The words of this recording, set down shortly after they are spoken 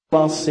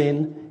our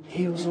sin,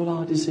 heals all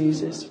our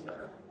diseases,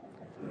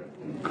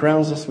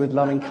 crowns us with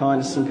loving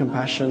kindness and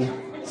compassion,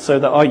 so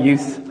that our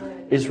youth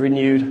is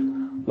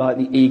renewed like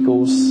the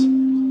eagles.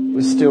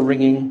 We're still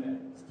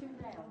ringing.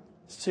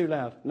 It's too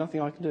loud.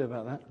 Nothing I can do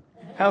about that.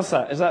 How's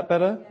that? Is that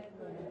better?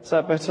 Is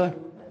that better?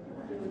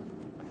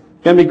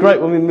 It's going to be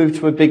great when we move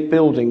to a big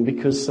building,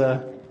 because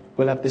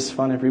we'll have this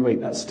fun every week.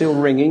 That's still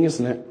ringing,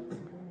 isn't it?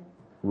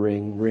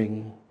 Ring,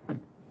 ring.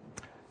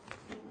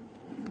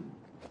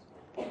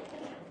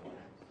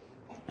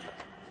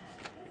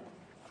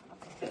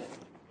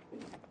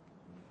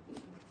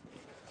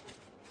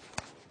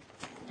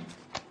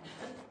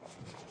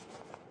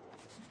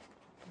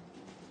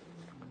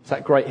 It's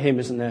that great hymn,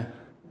 isn't there?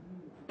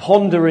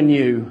 Ponder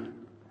anew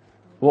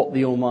what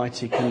the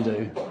Almighty can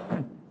do.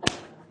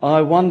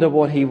 I wonder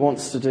what He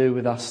wants to do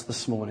with us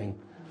this morning.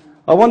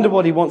 I wonder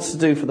what He wants to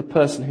do for the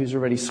person who's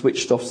already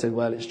switched off, said,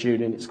 well, it's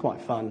Julian, it's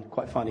quite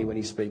funny when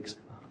he speaks.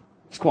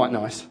 It's quite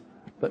nice.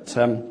 But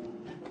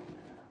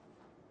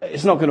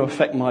it's not going to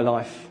affect my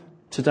life.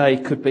 Today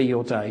could be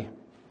your day.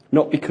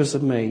 Not because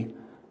of me,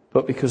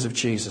 but because of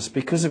Jesus,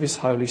 because of His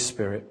Holy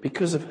Spirit,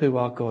 because of who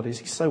our God is.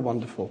 He's so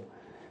wonderful.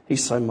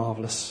 He's so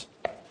marvellous.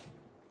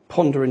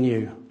 Ponder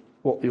anew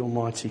what the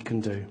Almighty can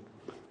do.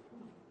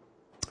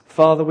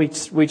 Father, we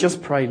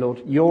just pray,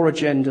 Lord, your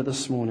agenda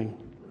this morning.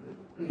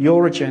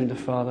 Your agenda,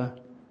 Father,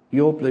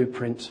 your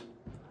blueprint.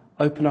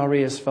 Open our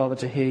ears, Father,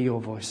 to hear your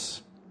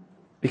voice.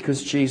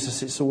 Because,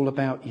 Jesus, it's all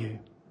about you.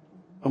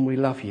 And we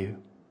love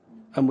you.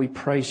 And we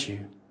praise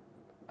you.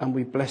 And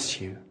we bless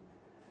you.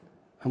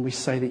 And we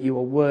say that you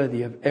are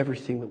worthy of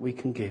everything that we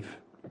can give.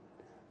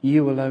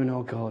 You alone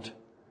are God.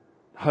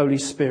 Holy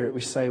Spirit,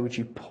 we say, would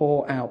you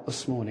pour out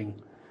this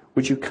morning?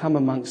 Would you come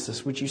amongst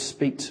us? Would you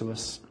speak to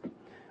us?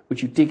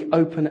 Would you dig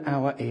open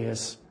our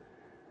ears?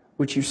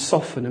 Would you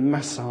soften and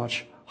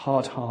massage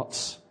hard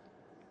hearts?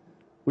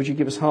 Would you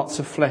give us hearts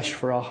of flesh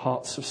for our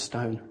hearts of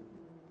stone?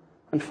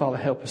 And Father,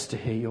 help us to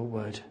hear your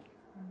word.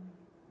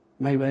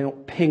 May we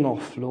not ping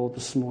off, Lord,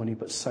 this morning,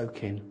 but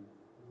soak in.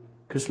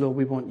 Because, Lord,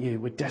 we want you.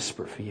 We're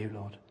desperate for you,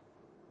 Lord.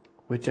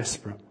 We're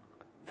desperate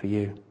for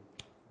you.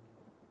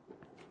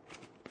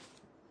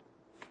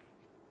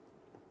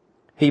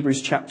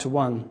 Hebrews chapter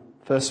 1,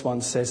 verse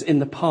 1 says, in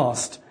the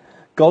past,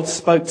 God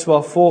spoke to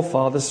our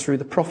forefathers through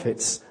the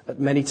prophets at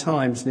many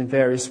times and in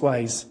various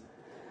ways.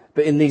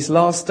 But in these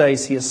last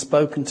days, he has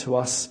spoken to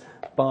us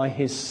by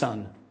his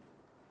Son.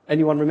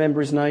 Anyone remember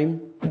his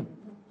name?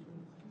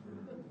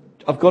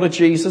 I've got a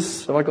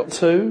Jesus. Have I got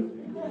two?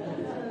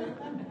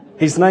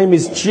 His name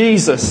is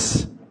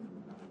Jesus.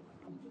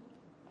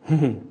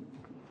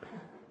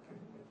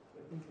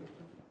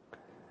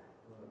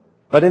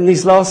 But in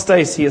these last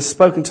days, he has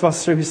spoken to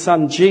us through his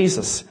Son,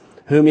 Jesus,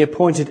 whom he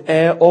appointed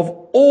heir of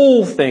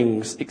all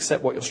things,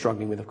 except what you're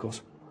struggling with, of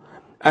course,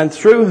 and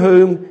through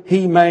whom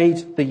he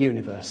made the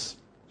universe.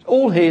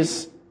 All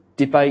his,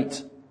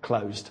 debate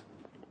closed.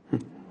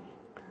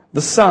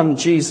 The Son,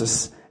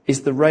 Jesus,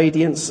 is the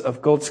radiance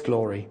of God's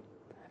glory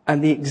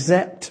and the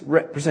exact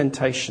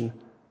representation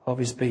of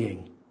his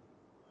being.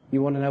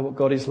 You want to know what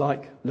God is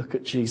like? Look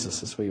at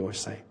Jesus, as we always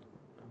say.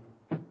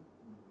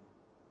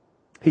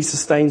 He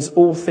sustains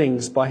all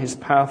things by his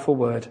powerful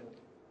word.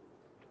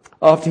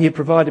 After he had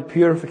provided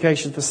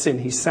purification for sin,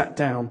 he sat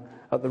down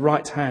at the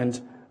right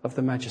hand of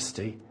the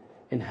Majesty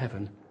in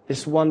heaven.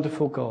 This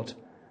wonderful God,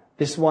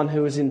 this one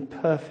who is in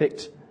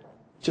perfection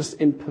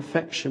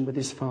with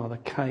his Father,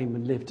 came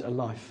and lived a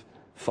life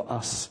for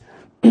us,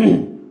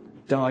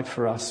 died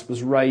for us,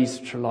 was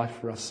raised to life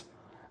for us.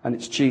 And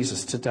it's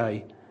Jesus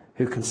today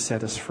who can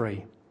set us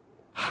free.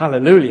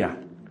 Hallelujah.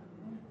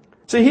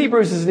 So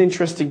Hebrews is an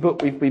interesting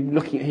book. We've been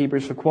looking at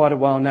Hebrews for quite a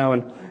while now,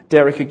 and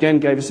Derek again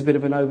gave us a bit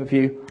of an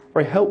overview,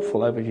 very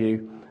helpful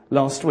overview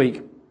last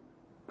week.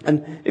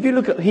 And if you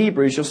look at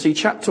Hebrews, you'll see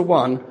chapter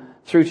 1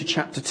 through to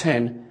chapter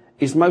 10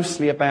 is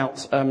mostly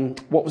about,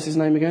 what was his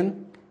name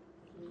again?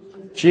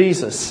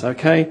 Jesus,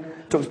 okay?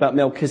 Talks about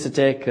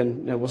Melchizedek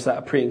and, was that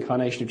a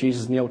pre-incarnation of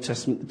Jesus in the Old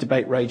Testament? The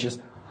debate rages.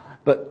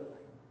 But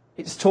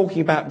it's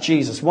talking about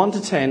Jesus. 1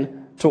 to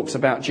 10 talks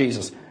about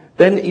Jesus.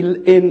 Then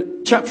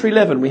in chapter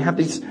 11, we have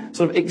these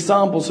sort of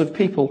examples of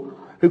people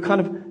who kind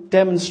of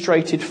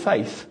demonstrated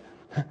faith.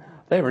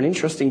 They were an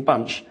interesting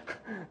bunch,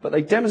 but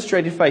they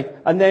demonstrated faith.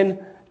 And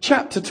then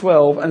chapter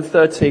 12 and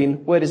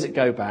 13, where does it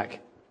go back?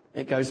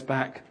 It goes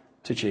back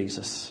to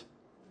Jesus.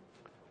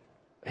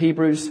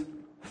 Hebrews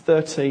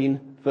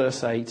 13,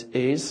 verse 8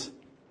 is...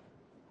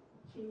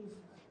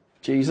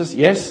 Jesus,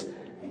 yes,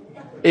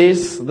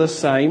 is the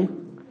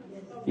same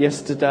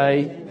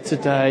yesterday,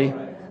 today,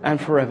 and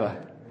forever.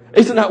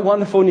 Isn't that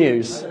wonderful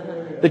news?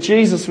 The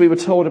Jesus we were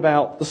told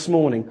about this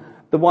morning,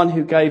 the one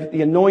who gave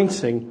the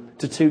anointing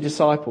to two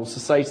disciples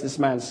to say to this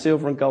man,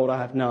 silver and gold I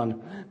have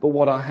none, but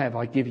what I have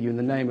I give you in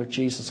the name of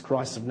Jesus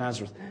Christ of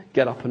Nazareth.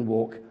 Get up and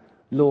walk.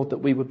 Lord, that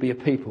we would be a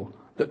people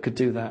that could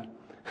do that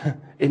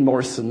in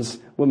Morrison's,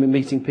 when we're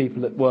meeting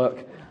people at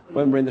work,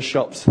 when we're in the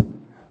shops,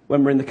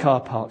 when we're in the car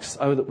parks.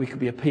 Oh, that we could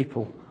be a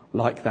people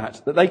like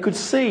that. That they could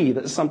see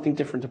that there's something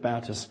different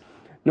about us.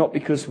 Not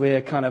because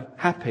we're kind of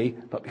happy,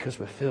 but because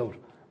we're filled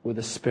with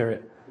the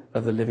Spirit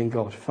of the living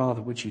God.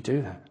 Father, would you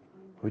do that?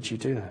 Would you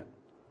do that?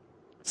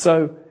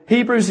 So,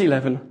 Hebrews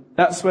 11,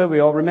 that's where we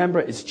are. Remember,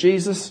 it's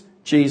Jesus,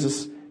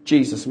 Jesus,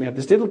 Jesus. And we have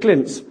this little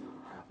glimpse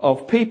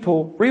of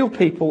people, real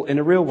people in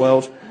a real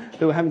world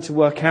who are having to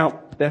work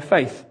out their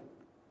faith.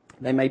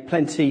 They made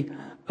plenty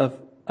of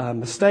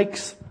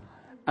mistakes,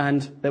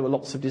 and there were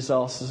lots of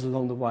disasters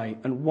along the way.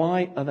 And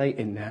why are they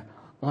in there?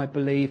 I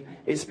believe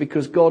it's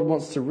because God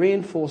wants to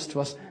reinforce to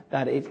us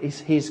that it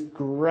is his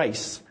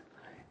grace.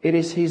 It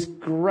is his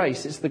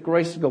grace. It's the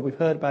grace of God. We've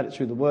heard about it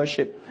through the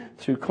worship,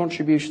 through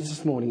contributions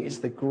this morning. It's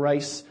the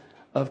grace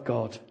of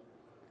God.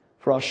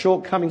 For our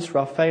shortcomings, for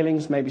our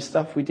failings, maybe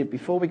stuff we did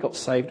before we got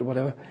saved or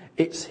whatever,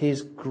 it's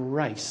his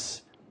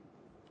grace.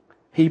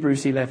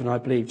 Hebrews 11, I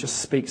believe, just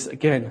speaks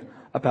again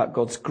about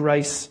God's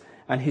grace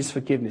and his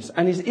forgiveness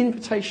and his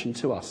invitation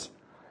to us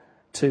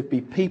to be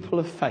people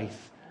of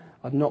faith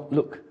and not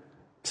look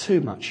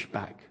too much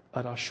back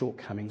at our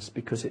shortcomings,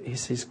 because it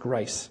is his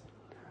grace.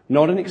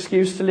 Not an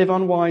excuse to live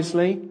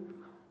unwisely,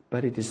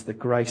 but it is the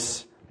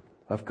grace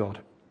of God.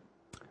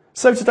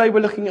 So today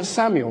we're looking at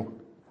Samuel.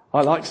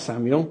 I like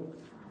Samuel.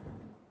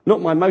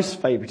 Not my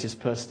most favouriteest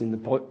person in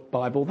the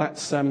Bible.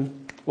 That's,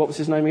 what was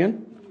his name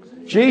again?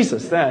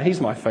 Jesus. There, he's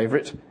my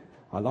favourite.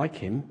 I like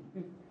him.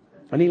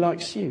 And he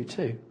likes you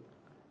too.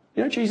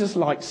 You know, Jesus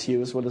likes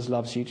you as well as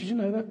loves you. Did you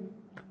know that?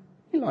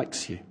 He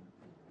likes you.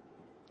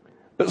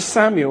 But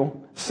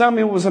Samuel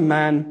was a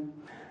man,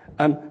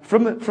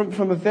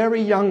 from a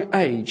very young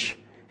age,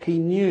 he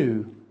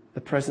knew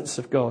the presence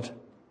of God.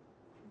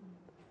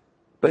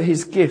 But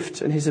his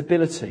gift and his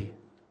ability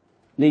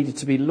needed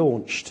to be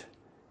launched.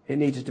 It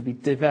needed to be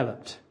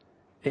developed.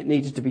 It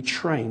needed to be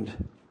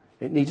trained.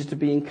 It needed to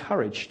be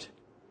encouraged.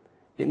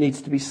 It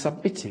needs to be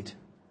submitted,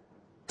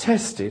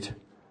 tested,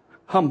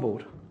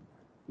 humbled,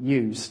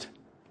 used,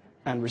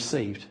 and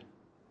received.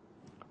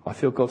 I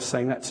feel God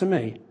saying that to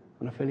me,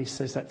 and I feel he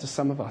says that to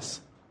some of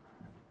us.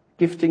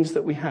 Giftings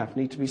that we have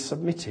need to be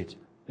submitted.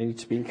 They need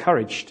to be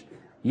encouraged,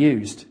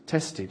 used,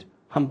 tested,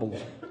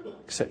 humbled,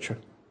 etc.,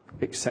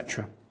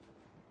 etc.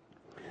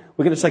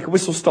 We're going to take a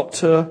whistle-stop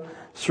tour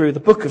through the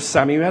book of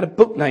Samuel. We had a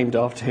book named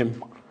after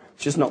him,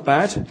 which is not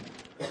bad.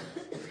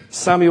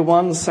 Samuel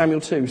 1,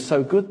 Samuel 2.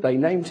 So good they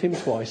named him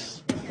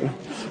twice.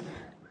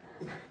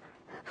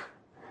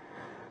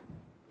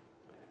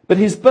 But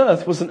his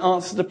birth was an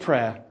answer to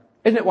prayer.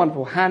 Isn't it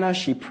wonderful? Hannah,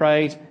 she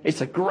prayed.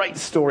 It's a great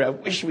story. I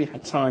wish we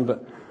had time,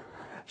 but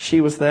she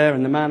was there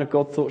and the man of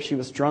God thought she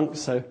was drunk.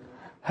 So,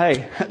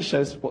 hey, that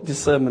shows what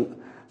discernment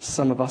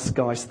some of us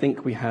guys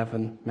think we have.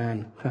 And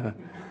man,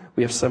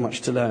 we have so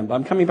much to learn. But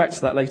I'm coming back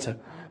to that later.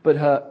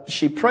 But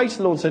she prayed to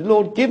the Lord and said,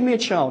 Lord, give me a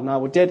child and I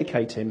will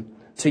dedicate him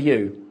to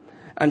you.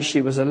 And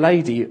she was a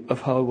lady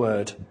of her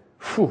word.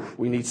 Whew,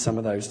 we need some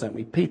of those, don't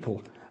we?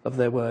 People of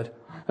their word.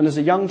 And as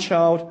a young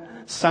child,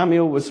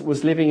 Samuel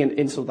was living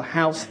in sort of the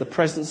house, the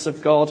presence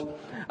of God,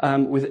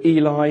 with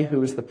Eli,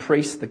 who was the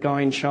priest, the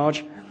guy in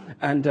charge.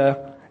 And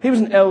he was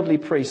an elderly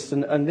priest.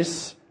 And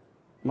this...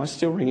 Am I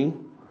still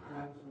ringing?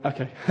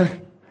 Okay.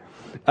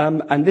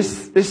 And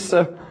this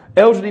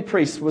elderly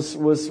priest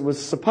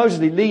was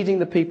supposedly leading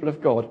the people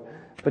of God,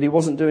 but he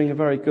wasn't doing a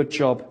very good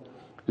job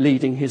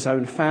leading his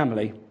own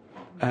family.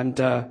 And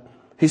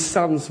his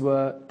sons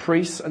were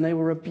priests, and they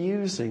were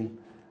abusing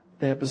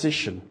their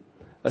position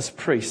as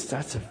priests.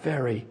 That's a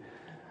very,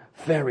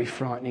 very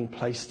frightening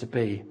place to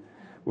be,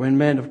 when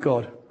men of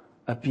God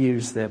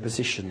abuse their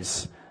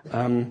positions.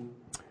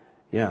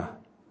 Yeah.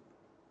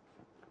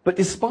 But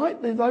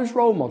despite those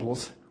role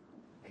models,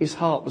 his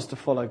heart was to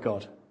follow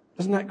God.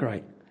 Isn't that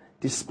great?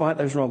 Despite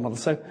those role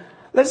models. So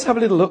let's have a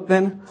little look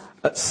then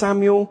at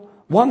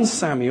 1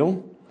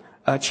 Samuel,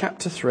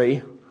 chapter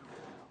 3,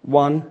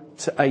 1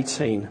 to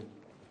 18.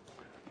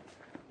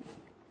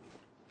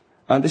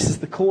 And this is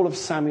the call of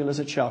Samuel as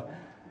a child.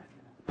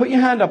 Put your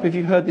hand up if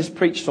you've heard this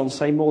preached on,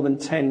 say, more than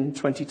 10,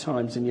 20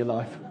 times in your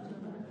life.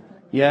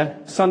 Yeah?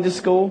 Sunday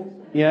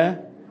school? Yeah?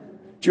 Do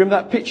you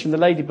remember that picture in the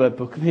Ladybird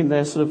book of him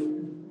there sort of...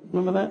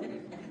 Remember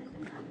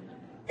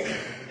that?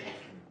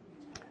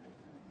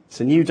 It's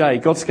a new day.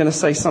 God's going to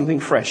say something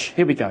fresh.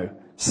 Here we go.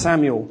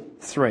 Samuel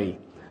 3.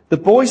 The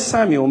boy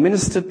Samuel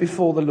ministered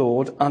before the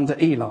Lord under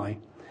Eli.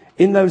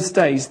 In those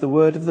days the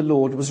word of the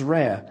Lord was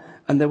rare,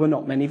 and there were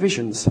not many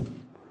visions.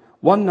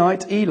 One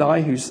night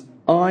Eli, whose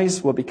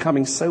eyes were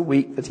becoming so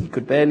weak that he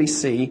could barely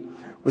see,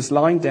 was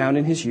lying down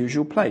in his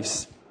usual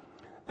place.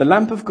 The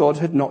lamp of God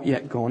had not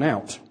yet gone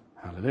out.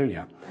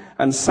 Hallelujah.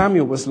 And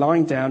Samuel was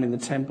lying down in the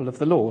temple of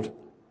the Lord,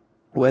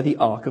 where the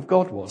ark of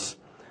God was.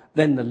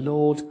 Then the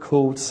Lord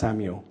called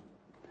Samuel.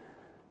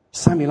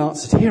 Samuel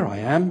answered, "Here I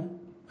am."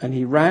 And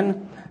he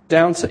ran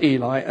down to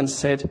Eli and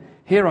said,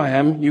 "Here I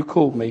am, you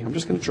called me." I'm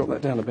just going to drop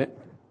that down a bit.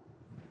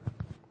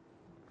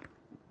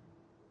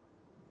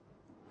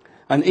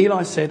 And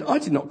Eli said, "I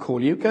did not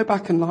call you. Go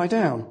back and lie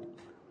down."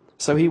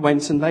 So he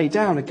went and lay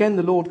down. Again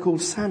the Lord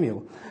called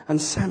Samuel.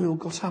 And Samuel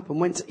got up and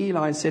went to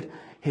Eli and said,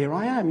 "Here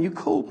I am, you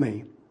called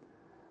me."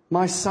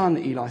 "My son,"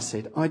 Eli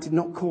said, "I did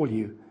not call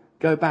you.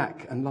 Go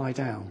back and lie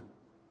down."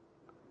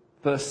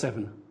 Verse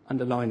 7,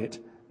 underline it.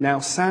 Now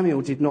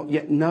Samuel did not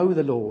yet know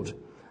the Lord.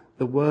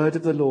 The word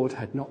of the Lord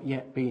had not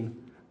yet been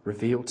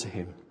revealed to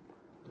him.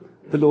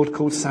 The Lord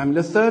called Samuel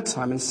a third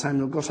time, and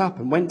Samuel got up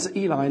and went to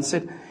Eli and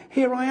said,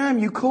 "Here I am,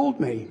 you called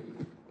me."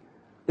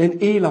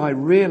 Then Eli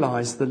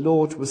realized the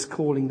Lord was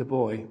calling the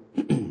boy.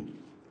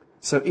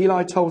 So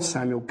Eli told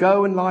Samuel,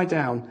 "Go and lie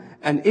down,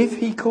 and if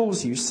he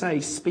calls you, say,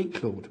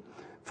 'Speak, Lord,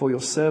 for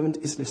your servant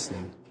is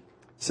listening.'"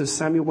 So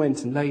Samuel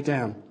went and lay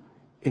down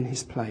in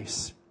his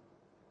place.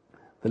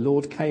 The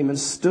Lord came and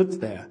stood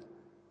there.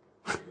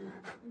 Can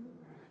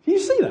you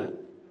see that?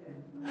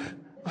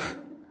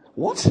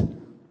 What?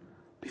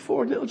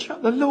 Before a little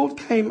child, the Lord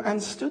came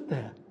and stood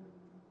there,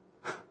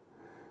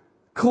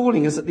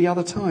 calling as at the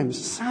other times,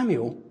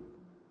 "Samuel,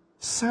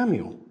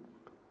 Samuel."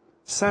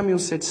 Samuel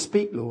said,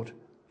 "Speak, Lord,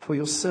 for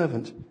your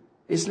servant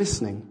is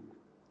listening."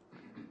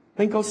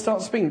 Then God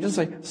starts speaking. He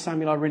doesn't say,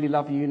 "Samuel, I really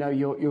love you. You know,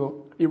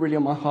 you're really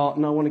on my heart,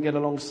 and I want to get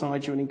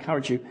alongside you and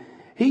encourage you."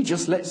 He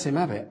just lets him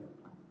have it.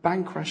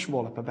 Bang, crash,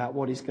 wallop about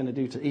what he's going to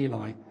do to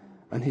Eli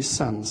and his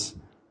sons.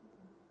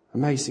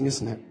 Amazing,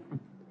 isn't it?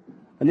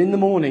 And in the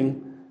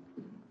morning,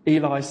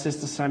 Eli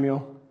says to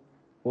Samuel,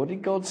 "What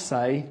did God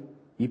say?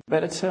 You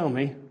better tell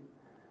me."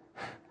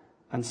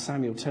 And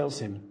Samuel tells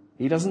him.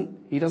 He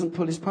doesn't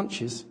pull his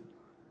punches.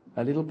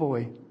 A little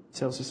boy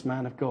tells this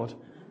man of God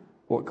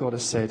what God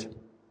has said.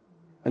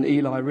 And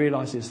Eli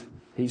realizes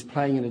he's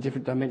playing in a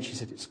different dimension. He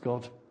said, "It's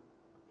God.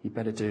 He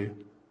better do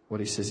what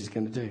he says he's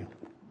going to do."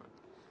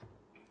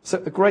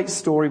 So a great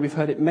story. We've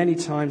heard it many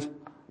times.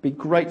 It'd be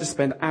great to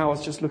spend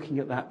hours just looking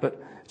at that. But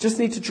just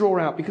need to draw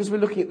out, because we're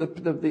looking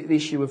at the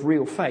issue of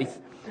real faith,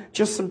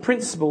 just some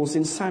principles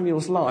in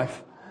Samuel's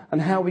life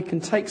and how we can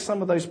take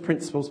some of those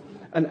principles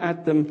and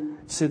add them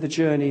to the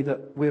journey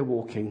that we're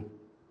walking.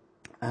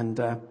 And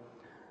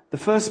the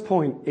first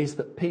point is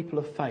that people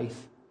of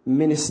faith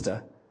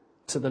minister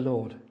to the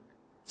Lord.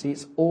 See,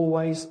 it's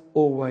always,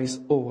 always,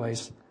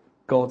 always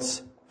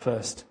God's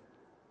first.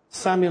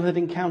 Samuel had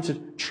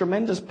encountered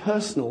tremendous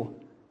personal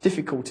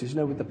difficulties,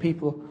 with the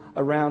people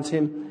around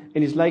him.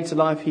 In his later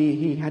life,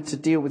 he had to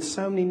deal with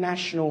so many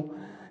national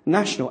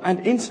and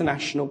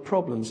international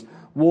problems,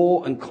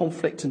 war and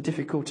conflict and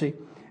difficulty,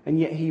 and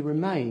yet he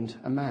remained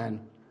a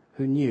man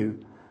who knew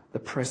the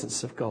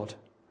presence of God.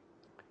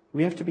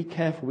 We have to be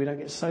careful we don't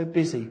get so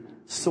busy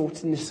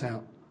sorting this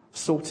out,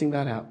 sorting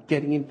that out,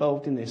 getting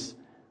involved in this,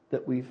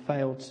 that we've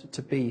failed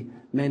to be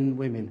men and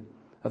women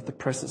of the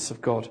presence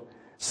of God.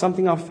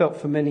 Something I've felt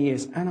for many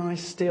years, and I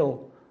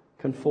still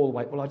can fall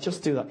away. Well, I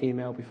just do that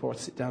email before I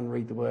sit down and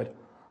read the word.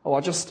 Oh,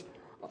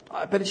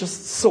 I better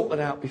just sort that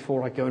out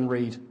before I go and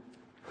read.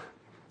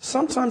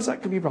 Sometimes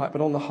that can be right,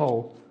 but on the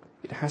whole,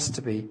 it has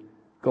to be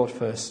God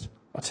first.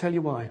 I'll tell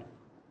you why.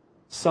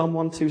 Psalm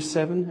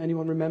 127,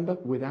 anyone remember?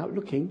 Without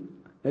looking,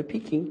 no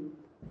peeking.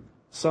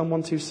 Psalm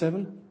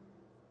 127.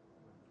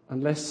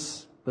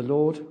 Unless the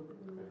Lord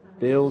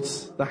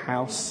builds the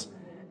house,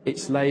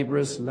 its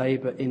labourers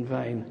labour in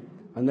vain.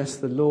 Unless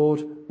the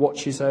Lord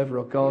watches over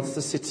or guards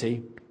the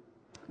city,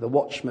 the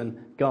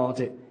watchmen guard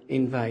it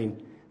in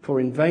vain. For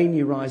in vain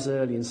you rise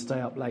early and stay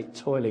up late,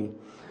 toiling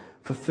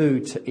for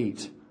food to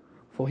eat.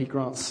 For he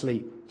grants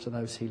sleep to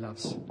those he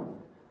loves.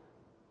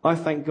 I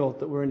thank God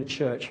that we're in a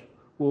church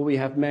where we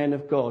have men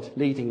of God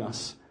leading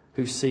us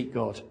who seek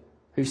God,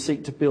 who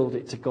seek to build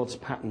it to God's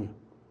pattern.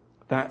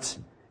 That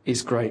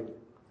is great.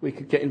 We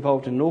could get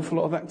involved in an awful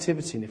lot of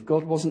activity, and if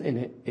God wasn't in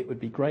it, it would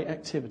be great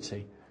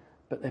activity,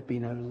 but there'd be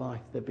no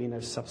life, there'd be no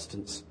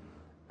substance,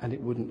 and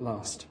it wouldn't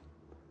last.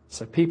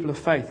 So people of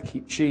faith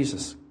keep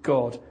Jesus,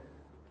 God,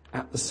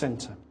 at the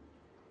centre.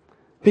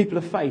 People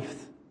of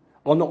faith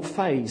are not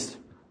fazed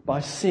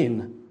by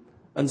sin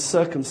and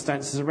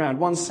circumstances around.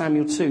 1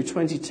 Samuel 2,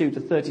 22 to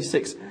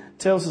 36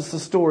 tells us the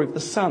story of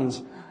the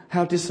sons,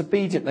 how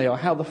disobedient they are,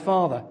 how the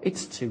father,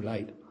 it's too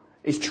late,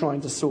 is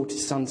trying to sort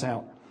his sons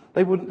out.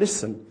 They wouldn't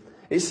listen.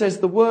 It says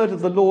the word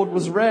of the Lord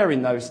was rare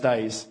in those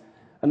days.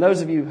 And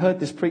those of you who've heard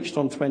this preached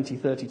on 20,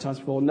 30 times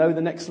before know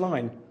the next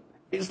line.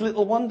 It's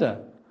little wonder.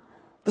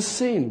 The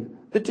sin,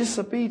 the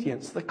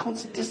disobedience, the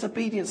constant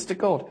disobedience to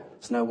God.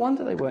 It's no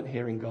wonder they weren't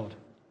hearing God.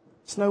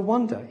 It's no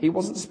wonder he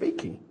wasn't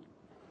speaking.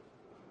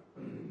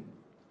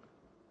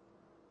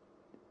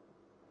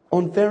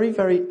 On very,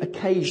 very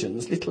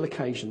occasions, little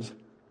occasions,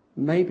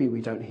 maybe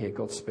we don't hear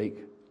God speak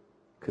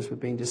because we're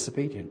being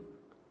disobedient.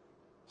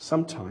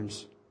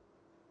 Sometimes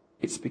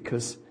it's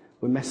because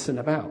we're messing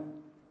about.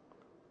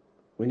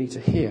 We need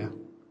to hear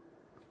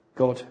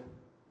God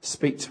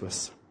speak to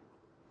us.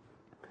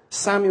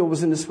 Samuel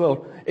was in this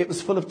world. It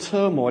was full of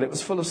turmoil. It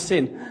was full of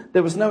sin.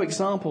 There was no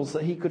examples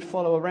that he could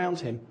follow around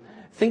him.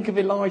 Think of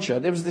Elijah.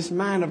 There was this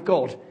man of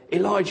God,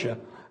 Elijah.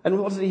 And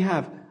what did he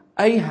have?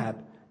 Ahab,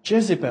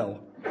 Jezebel,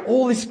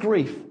 all this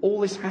grief,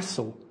 all this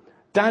hassle.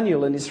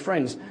 Daniel and his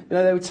friends,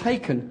 they were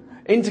taken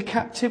into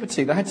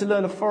captivity. They had to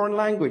learn a foreign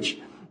language.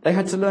 They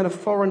had to learn a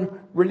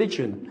foreign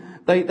religion.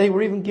 They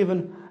were even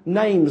given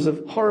names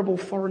of horrible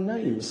foreign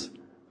names.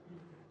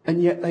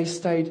 And yet they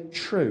stayed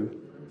true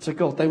to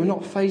God. They were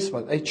not fazed by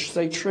it. They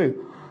stayed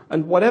true.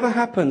 And whatever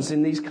happens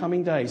in these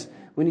coming days,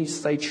 we need to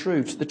stay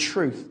true to the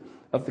truth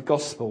of the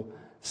gospel.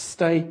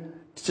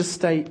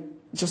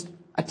 Just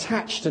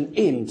attached and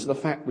in to the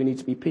fact we need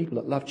to be people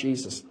that love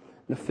Jesus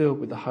and are filled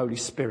with the Holy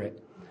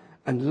Spirit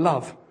and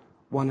love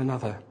one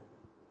another.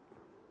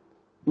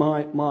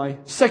 My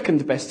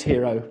second best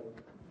hero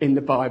in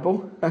the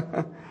Bible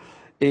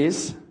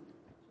is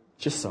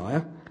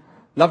Josiah.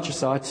 Love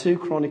Josiah, 2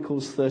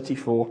 Chronicles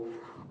 34.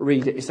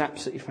 Read it, it's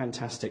absolutely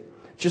fantastic.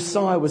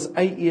 Josiah was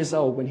 8 years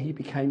old when he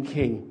became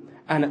king,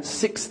 and at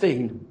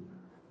 16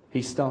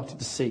 he started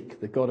to seek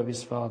the God of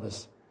his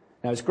fathers.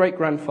 Now his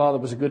great-grandfather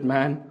was a good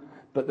man,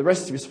 but the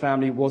rest of his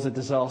family was a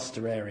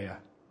disaster area.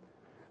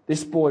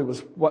 This boy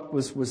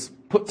was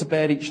put to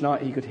bed each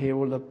night. He could hear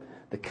all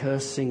the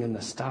cursing and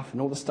the stuff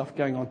and all the stuff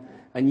going on,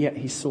 and yet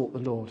he sought the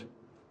Lord.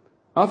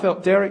 I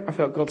felt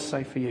God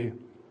say for you,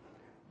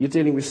 you're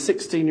dealing with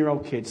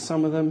 16-year-old kids.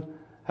 Some of them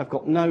have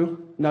got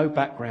no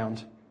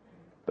background,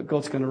 but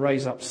God's going to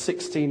raise up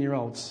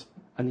 16-year-olds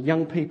and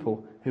young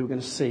people who are going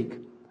to seek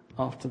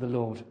after the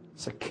Lord.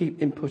 So keep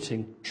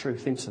inputting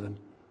truth into them.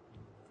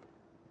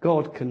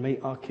 God can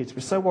meet our kids.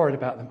 We're so worried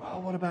about them. Oh,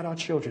 what about our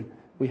children?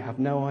 We have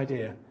no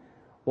idea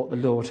what the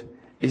Lord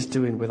is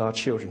doing with our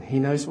children. He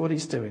knows what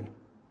he's doing.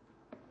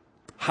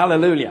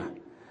 Hallelujah.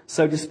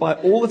 So despite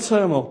all the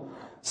turmoil,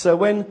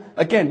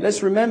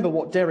 let's remember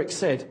what Derek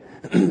said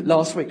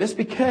last week. Let's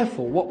be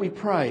careful what we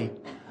pray.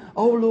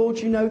 Oh, Lord,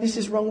 you know this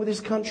is wrong with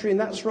this country, and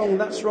that's wrong,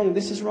 this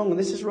is wrong, and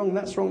this is wrong, and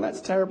that's wrong, that's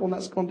terrible, and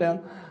that's gone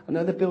down. I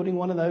know they're building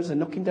one of those, they're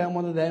knocking down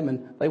one of them,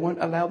 and they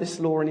won't allow this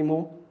law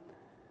anymore.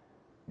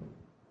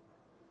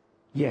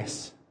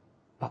 Yes,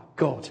 but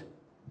God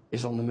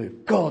is on the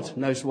move. God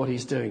knows what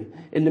he's doing.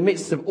 In the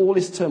midst of all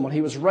this turmoil,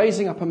 he was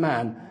raising up a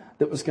man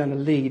that was going to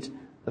lead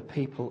the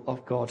people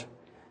of God.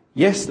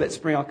 Yes, let's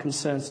bring our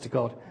concerns to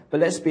God, but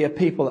let's be a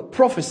people that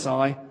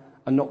prophesy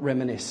and not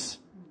reminisce.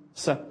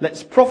 So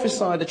let's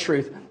prophesy the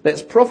truth.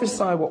 Let's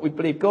prophesy what we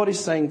believe God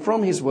is saying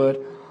from his word,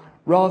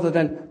 rather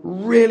than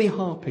really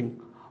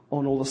harping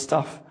on all the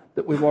stuff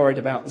that we're worried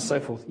about and so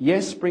forth.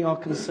 Yes, bring our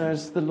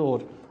concerns to the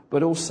Lord,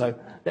 but also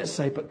let's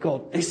say, but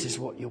God, this is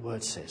what your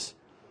word says.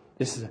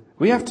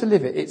 We have to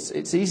live it.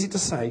 It's easy to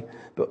say,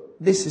 but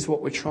this is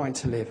what we're trying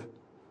to live.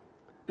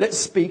 Let's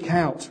speak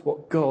out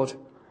what God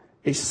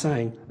is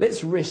saying.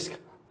 Let's risk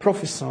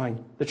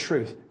prophesying the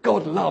truth.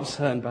 God loves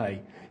Herne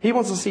Bay. He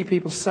wants to see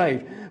people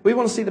saved. We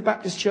want to see the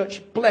Baptist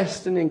Church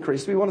blessed and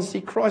increased. We want to see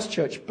Christ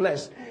Church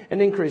blessed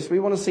and increased. We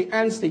want to see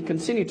Anstey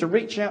continue to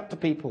reach out to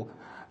people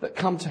that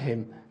come to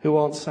him who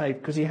aren't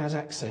saved because he has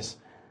access.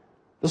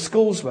 The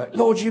schools work.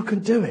 Lord, you can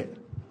do it.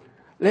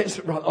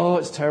 It's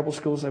terrible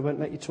schools. They won't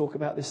let you talk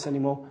about this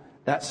anymore.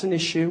 That's an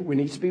issue. We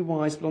need to be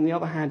wise. But on the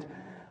other hand,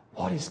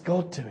 what is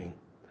God doing?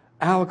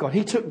 Our God.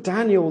 He took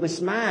Daniel, this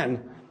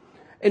man,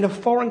 in a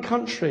foreign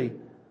country.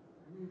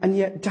 And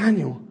yet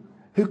Daniel,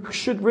 who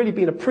should really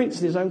be a prince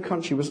in his own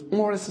country, was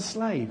more or less a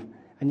slave.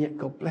 And yet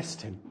God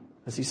blessed him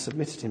as he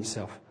submitted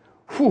himself.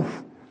 Whew.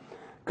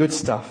 Good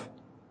stuff.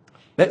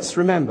 Let's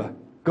remember,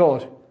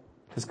 God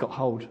has got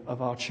hold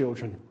of our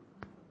children.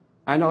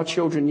 And our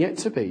children yet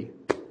to be.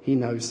 He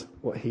knows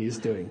what he is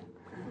doing.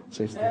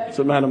 So it's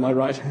a man on my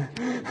right.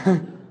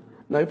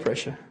 No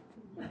pressure.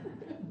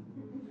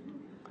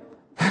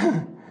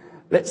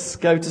 Let's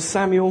go to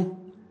Samuel.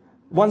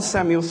 1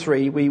 Samuel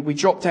 3. We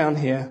dropped down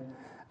here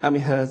and we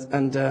heard,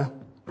 and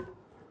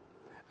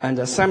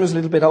Samuel's a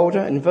little bit older.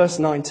 In verse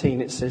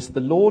 19 it says,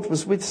 the Lord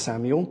was with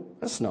Samuel.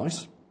 That's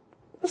nice.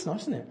 That's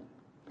nice, isn't it?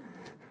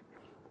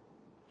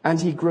 And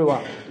he grew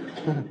up.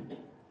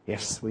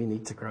 Yes, we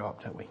need to grow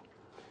up, don't we?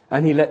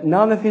 And he let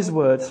none of his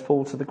words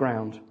fall to the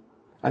ground.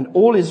 And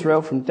all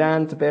Israel from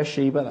Dan to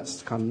Beersheba,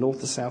 that's kind of north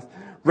to south,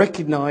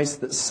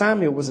 recognized that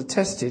Samuel was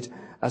attested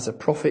as a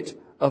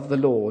prophet of the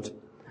Lord.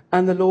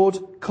 And the Lord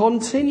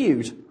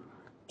continued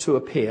to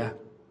appear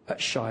at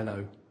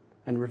Shiloh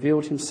and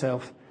revealed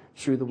himself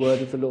through the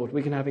word of the Lord.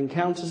 We can have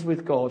encounters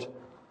with God.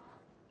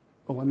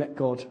 Oh, I met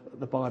God at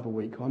the Bible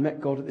week. Or I met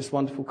God at this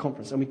wonderful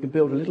conference. And we can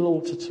build a little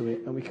altar to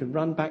it. And we can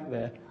run back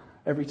there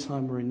every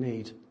time we're in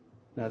need.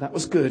 Now, that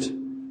was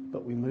good.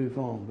 But we move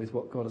on with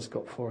what God has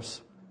got for us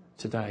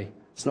today.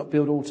 Let's not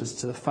build altars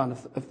to the fun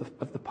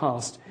of the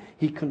past.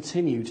 He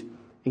continued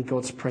in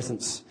God's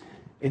presence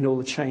in all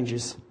the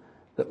changes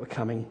that were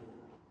coming.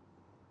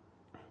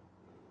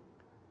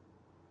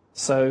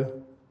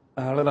 So,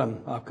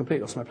 I've completely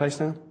lost my place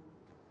now.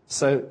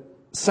 So,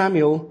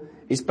 Samuel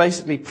is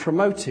basically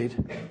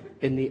promoted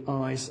in the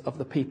eyes of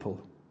the people.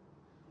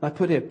 I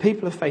put here,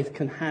 people of faith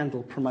can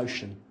handle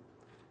promotion.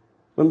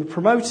 When we're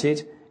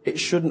promoted, it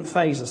shouldn't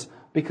faze us,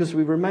 because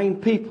we remain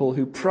people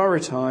who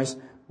prioritise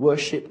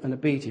worship and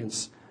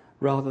obedience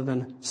rather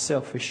than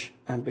selfish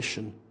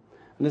ambition.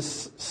 And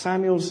as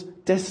Samuel's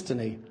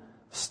destiny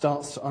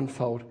starts to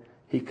unfold,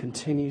 he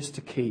continues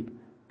to keep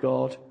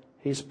God,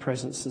 his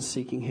presence, and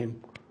seeking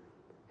him,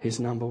 his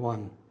number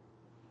one.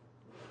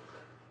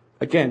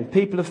 Again,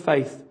 people of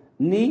faith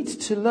need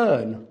to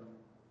learn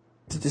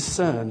to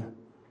discern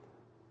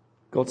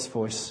God's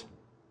voice.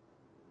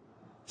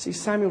 See,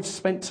 Samuel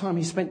spent time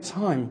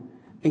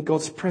in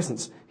God's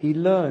presence. He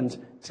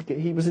learned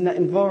he was in that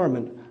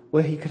environment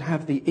where he could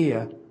have the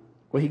ear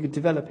where he could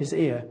develop his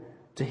ear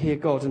to hear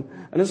God. And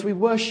as we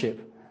worship,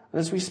 and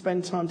as we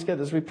spend time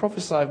together, as we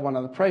prophesy of one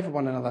another, pray for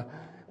one another,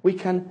 we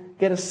can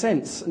get a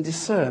sense and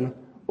discern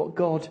what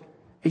God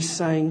is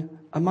saying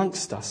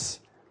amongst us.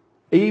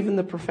 Even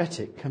the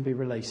prophetic can be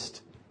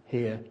released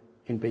here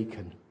in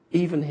Beacon.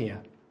 Even here.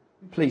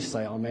 Please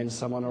say amen,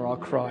 someone, or I'll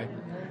cry.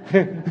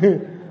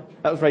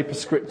 That was very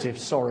prescriptive,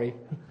 sorry.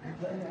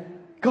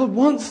 God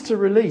wants to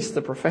release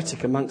the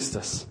prophetic amongst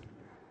us.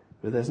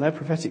 But there's no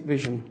prophetic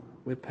vision,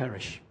 we'll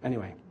perish.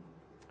 Anyway.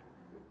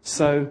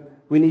 So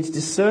we need to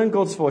discern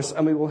God's voice,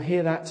 and we will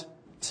hear that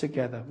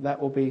together.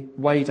 That will be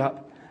weighed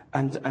up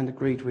and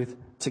agreed with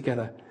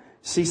together.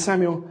 See,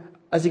 Samuel,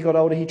 as he got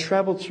older, he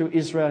travelled through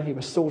Israel. He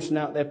was sorting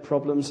out their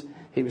problems.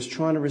 He was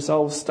trying to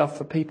resolve stuff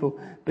for people.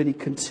 But he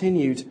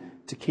continued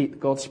to keep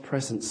God's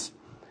presence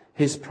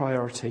his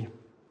priority.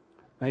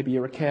 Maybe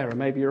you're a carer.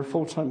 Maybe you're a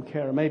full-time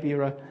carer. Maybe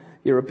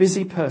you're a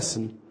busy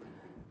person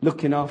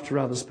looking after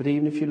others. But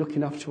even if you're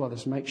looking after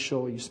others, make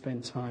sure you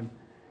spend time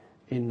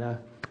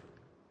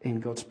in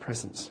God's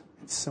presence.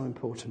 It's so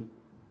important.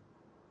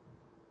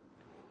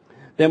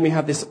 Then we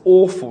have this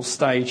awful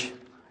stage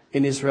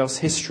in Israel's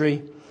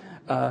history.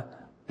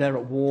 They're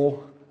at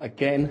war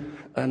again,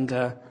 and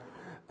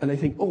they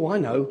think, oh, I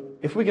know,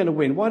 if we're going to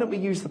win, why don't we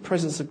use the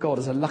presence of God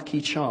as a lucky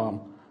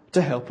charm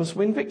to help us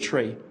win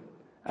victory?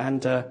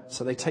 And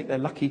so they take their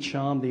lucky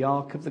charm, the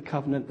Ark of the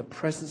Covenant, the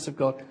presence of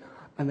God,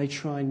 and they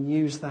try and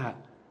use that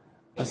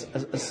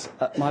as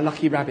my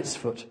lucky rabbit's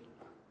foot.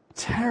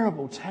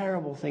 Terrible,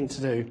 terrible thing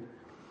to do.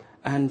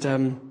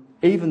 And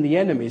even the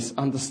enemies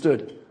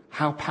understood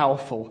how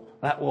powerful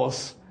that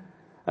was.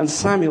 And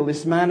Samuel,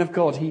 this man of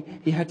God,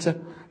 he had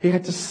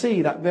to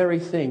see that very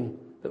thing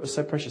that was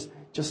so precious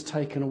just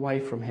taken away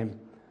from him.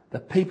 The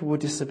people were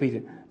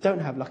disobedient. Don't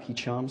have lucky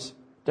charms.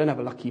 Don't have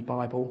a lucky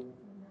Bible.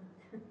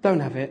 Don't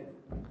have it.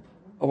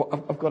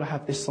 Oh, I've got to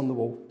have this on the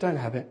wall. Don't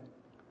have it.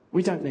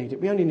 We don't need it.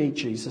 We only need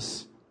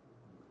Jesus.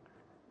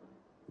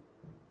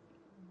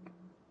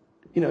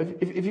 You know,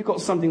 if you've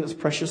got something that's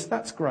precious,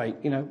 that's great.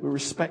 You know, we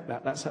respect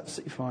that. That's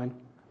absolutely fine.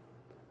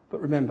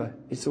 But remember,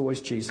 it's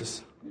always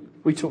Jesus.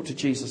 We talk to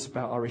Jesus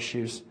about our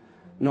issues,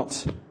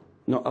 not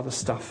other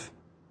stuff.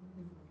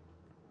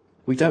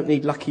 We don't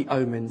need lucky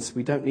omens.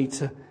 We don't need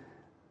to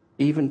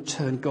even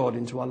turn God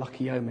into our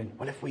lucky omen.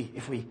 Well, if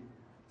we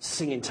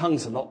sing in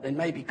tongues a lot, then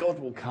maybe God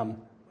will come.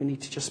 We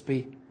need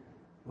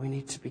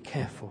to be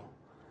careful.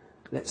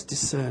 Let's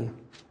discern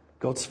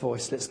God's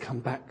voice. Let's come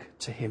back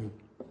to him.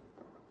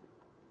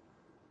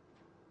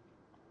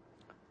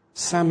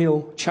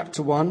 Samuel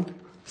chapter 1.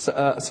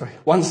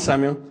 1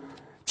 Samuel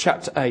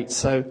chapter 8.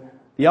 So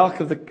the Ark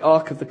of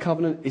the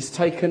Covenant is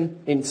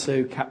taken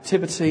into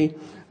captivity.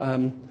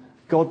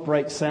 God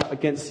breaks out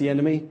against the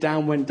enemy.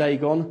 Down went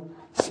Dagon,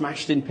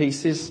 smashed in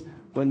pieces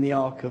when the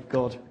Ark of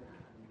God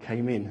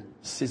came in.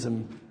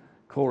 Schism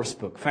chorus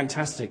book.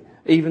 Fantastic.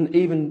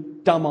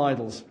 Even dumb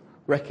idols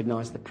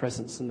recognize the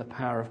presence and the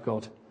power of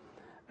God.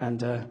 And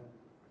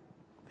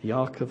the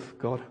Ark of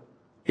God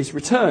is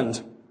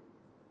returned.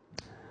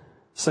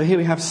 So here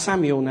we have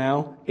Samuel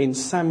now in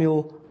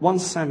 1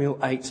 Samuel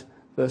 8,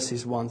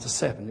 verses 1 to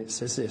 7. It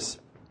says this.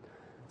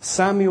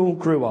 Samuel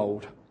grew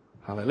old.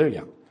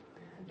 Hallelujah.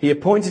 He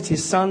appointed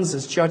his sons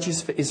as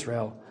judges for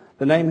Israel.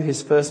 The name of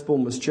his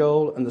firstborn was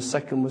Joel, and the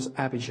second was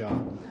Abijah.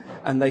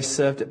 And they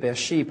served at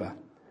Beersheba.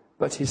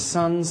 But his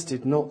sons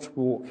did not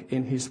walk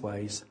in his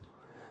ways.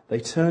 They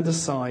turned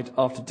aside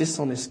after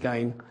dishonest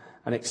gain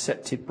and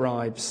accepted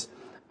bribes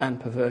and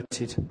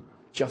perverted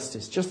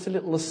justice. Just a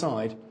little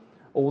aside.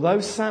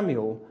 Although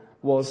Samuel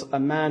was a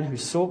man who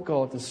sought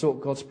God and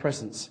sought God's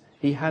presence,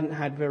 he hadn't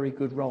had very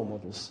good role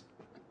models.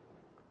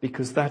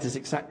 Because that is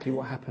exactly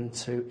what happened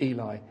to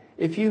Eli.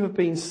 If you have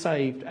been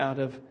saved out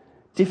of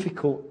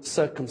difficult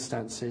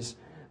circumstances,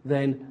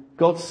 then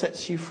God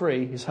sets you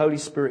free. His Holy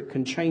Spirit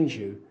can change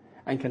you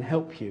and can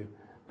help you.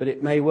 But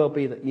it may well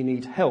be that you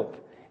need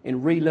help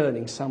in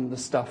relearning some of the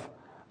stuff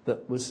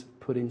that was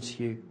put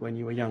into you when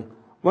you were young.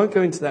 Won't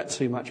go into that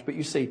too much, but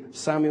you see,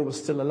 Samuel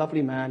was still a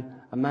lovely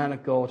man, a man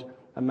of God,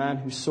 a man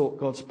who sought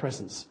God's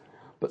presence.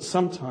 But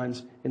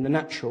sometimes, in the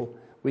natural,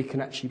 we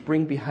can actually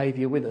bring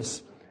behaviour with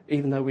us,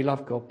 even though we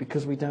love God,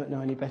 because we don't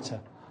know any better.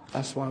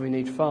 That's why we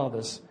need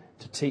fathers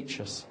to teach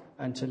us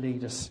and to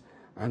lead us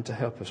and to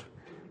help us.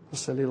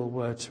 Just a little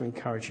word to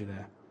encourage you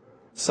there.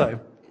 So,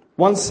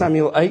 1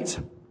 Samuel 8,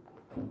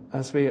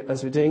 as we're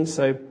doing.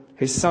 So,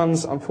 his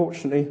sons,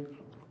 unfortunately,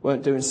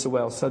 weren't doing so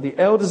well. So the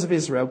elders of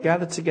Israel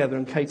gathered together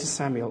and came to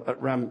Samuel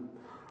at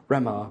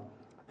Ramah.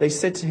 They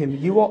said to him,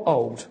 "You are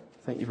old,"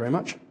 thank you very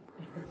much,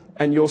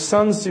 "and your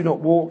sons do not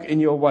walk in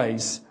your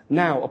ways.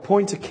 Now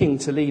appoint a king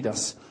to lead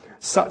us,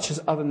 such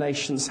as other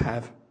nations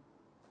have."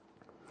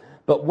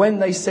 But when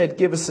they said,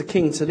 "Give us a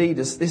king to lead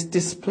us," this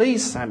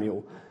displeased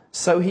Samuel.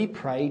 So he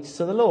prayed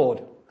to the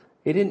Lord.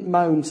 He didn't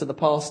moan to the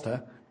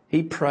pastor.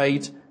 He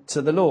prayed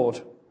to the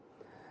Lord.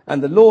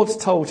 And the Lord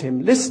told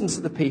him, "Listen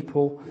to the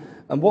people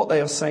and what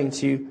they are saying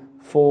to you,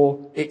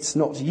 for it's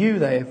not you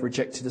they have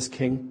rejected as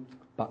king,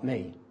 but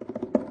me."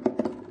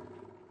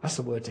 That's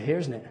a word to hear,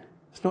 isn't it?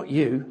 It's not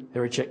you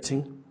they're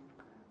rejecting.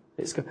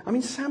 It's good. I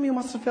mean, Samuel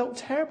must have felt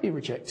terribly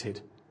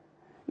rejected.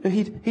 You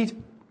know,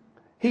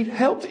 he'd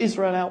helped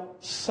Israel out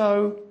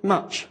so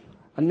much,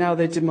 and now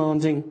they're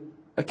demanding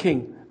a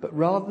king. But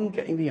rather than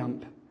getting the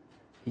ump,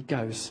 he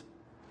goes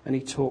and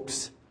he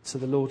talks to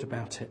the Lord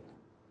about it.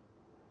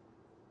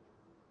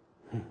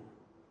 You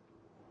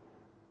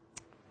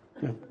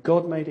know,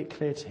 God made it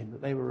clear to him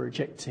that they were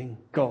rejecting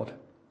God.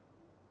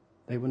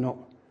 They were not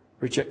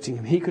rejecting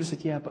him. He could have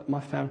said, yeah, but my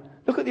family...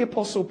 Look at the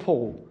Apostle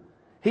Paul.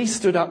 He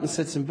stood up and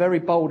said some very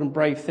bold and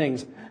brave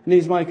things. And in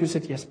his mind he could have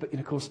said, yes, but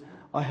of course,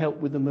 I helped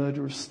with the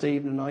murder of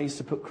Stephen and I used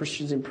to put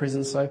Christians in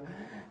prison, so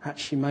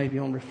actually maybe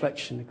on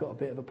reflection he got a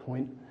bit of a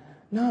point.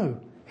 No,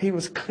 he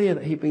was clear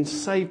that he'd been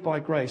saved by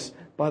grace.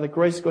 By the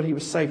grace of God he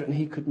was saved and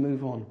he could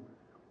move on.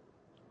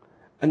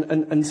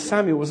 And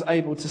Samuel was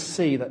able to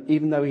see that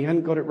even though he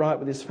hadn't got it right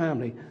with his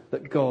family,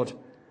 that God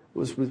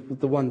was with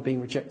the one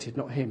being rejected,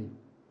 not him.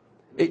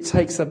 It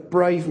takes a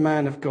brave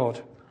man of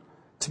God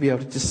to be able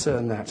to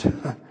discern that.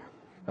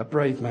 A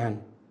brave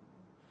man.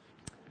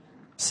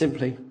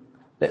 Simply,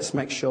 let's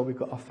make sure we've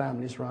got our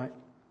families right.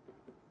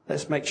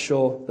 Let's make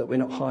sure that we're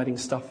not hiding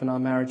stuff in our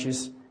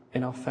marriages,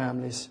 in our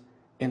families,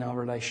 in our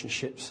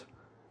relationships,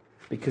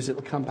 because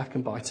it'll come back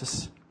and bite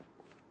us.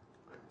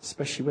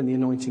 Especially when the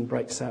anointing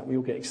breaks out, we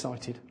all get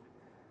excited.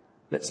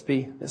 Let's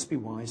be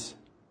wise.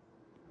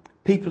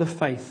 People of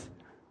faith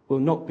will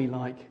not be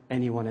like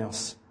anyone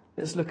else.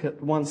 Let's look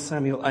at 1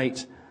 Samuel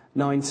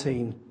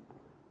 8:19.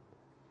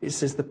 It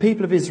says, the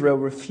people of Israel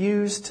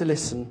refused to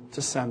listen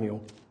to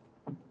Samuel.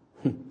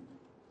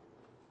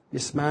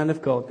 This man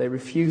of God, they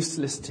refused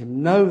to listen to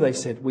him. No, they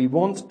said, we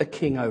want a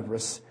king over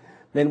us.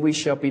 Then we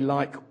shall be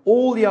like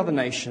all the other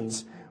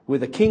nations,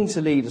 with a king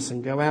to lead us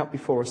and go out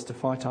before us to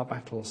fight our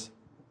battles.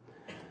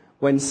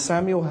 When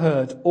Samuel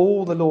heard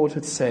all the Lord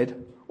had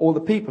said, all the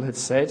people had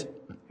said,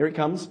 here it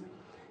comes,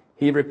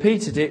 he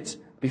repeated it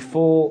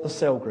before the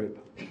cell group.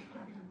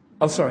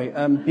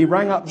 He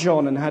rang up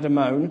John and had a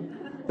moan.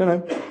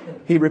 No.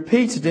 He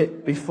repeated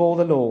it before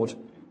the Lord.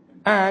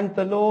 And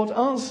the Lord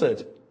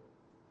answered.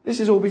 This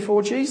is all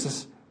before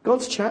Jesus.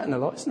 God's chatting a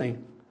lot, isn't he?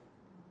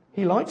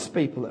 He likes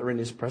people that are in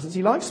his presence.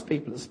 He likes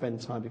people that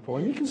spend time before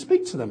him. You can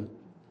speak to them.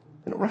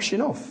 They're not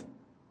rushing off.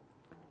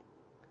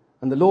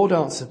 And the Lord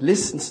answered,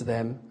 listen to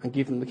them and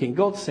give them the king.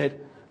 God said,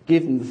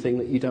 give them the thing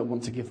that you don't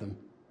want to give them.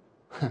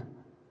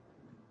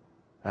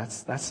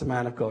 That's the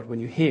man of God.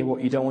 When you hear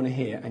what you don't want to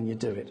hear and you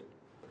do it.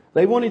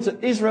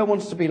 Israel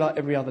wanted to be like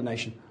every other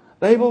nation.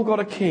 They've all got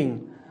a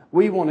king.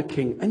 We want a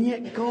king. And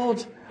yet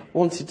God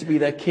wanted to be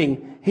their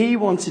king. He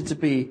wanted to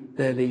be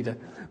their leader.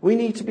 We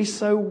need to be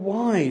so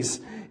wise,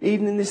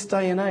 even in this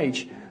day and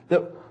age,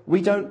 that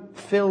we don't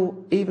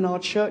fill even our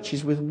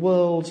churches with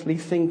worldly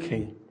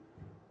thinking.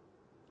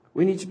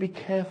 We need to be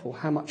careful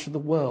how much of the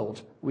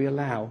world we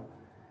allow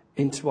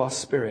into our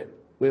spirit.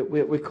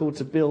 We're called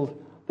to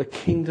build the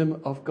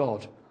kingdom of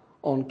God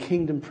on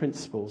kingdom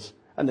principles.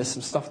 And there's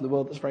some stuff in the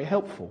world that's very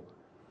helpful.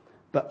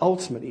 But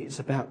ultimately it's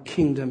about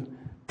kingdom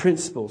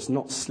principles,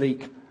 not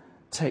sleek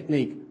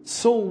technique.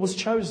 Saul was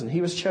chosen.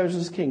 He was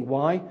chosen as king.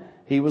 Why?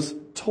 He was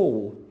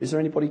tall. Is there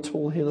anybody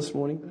tall here this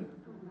morning?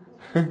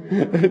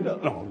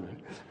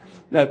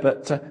 No,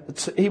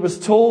 but he was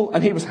tall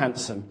and he was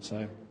handsome.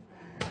 So,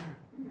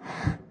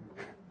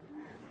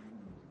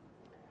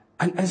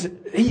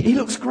 and he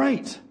looks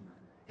great.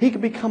 He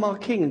can become our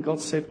king. And God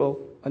said, well,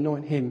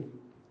 anoint him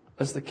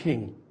as the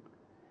king.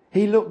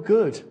 He looked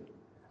good.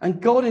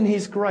 And God in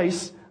his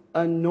grace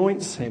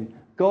anoints him.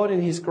 God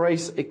in his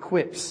grace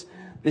equips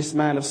this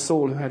man of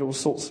Saul who had all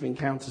sorts of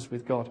encounters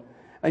with God.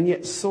 And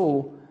yet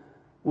Saul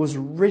was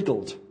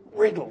riddled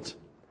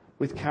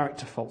with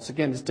character faults.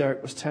 Again, as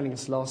Derek was telling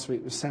us last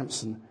week with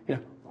Samson,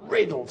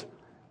 riddled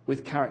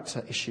with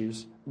character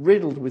issues,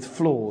 riddled with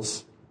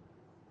flaws,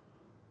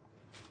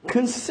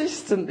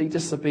 consistently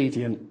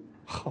disobedient.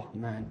 Oh,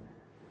 man.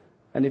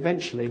 And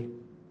eventually,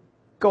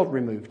 God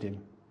removed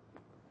him.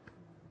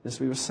 As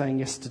we were saying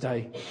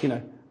yesterday,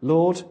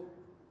 Lord,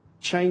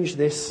 change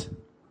this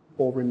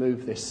or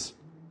remove this.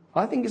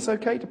 I think it's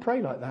okay to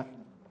pray like that.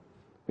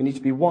 We need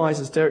to be wise,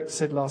 as Derek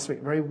said last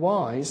week, very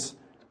wise.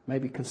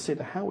 Maybe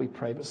consider how we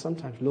pray, but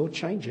sometimes, Lord,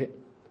 change it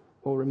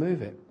or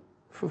remove it.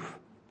 Whew.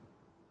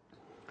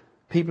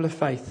 People of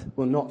faith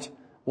will not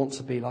want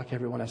to be like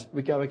everyone else.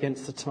 We go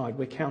against the tide.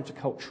 We're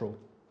countercultural.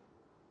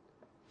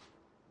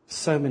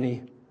 So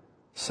many,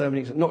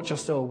 not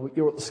just,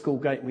 you're at the school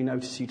gate and we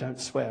notice you don't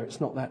swear.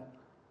 It's not that.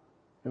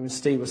 And when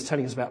Steve was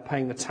telling us about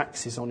paying the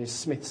taxes on his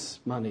Smith's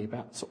money,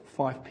 about sort of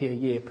 5p a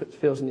year,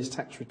 fills in his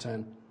tax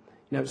return.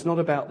 It's not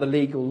about the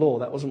legal law.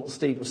 That wasn't what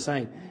Steve was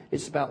saying.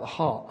 It's about the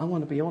heart. I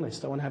want to be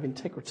honest. I want to have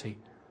integrity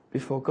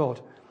before God.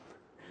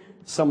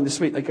 Someone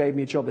this week, they gave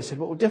me a job. They said,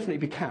 well, it will definitely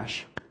be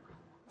cash.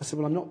 I said,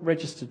 well, I'm not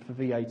registered for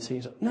VAT.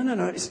 He said,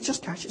 no, it's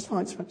just cash. It's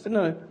fine. I said,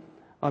 no,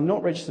 I'm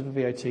not registered for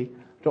VAT.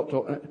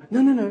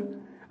 No.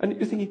 And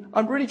you're thinking,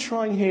 I'm really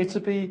trying here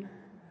to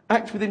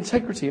act with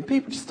integrity. And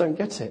people just don't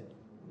get it.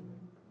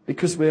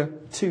 Because we're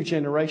 2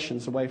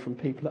 generations away from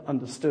people that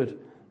understood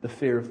the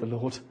fear of the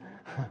Lord,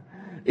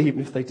 even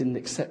if they didn't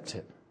accept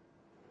it.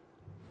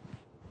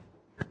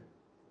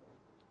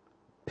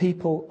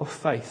 people of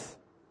faith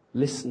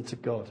listen to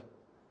God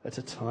at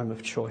a time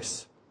of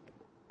choice.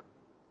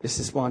 This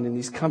is one in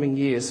these coming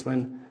years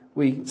when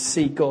we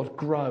see God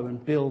grow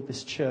and build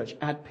this church,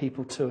 add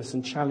people to us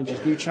and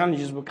new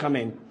challenges will come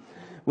in.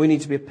 We need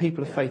to be a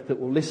people of faith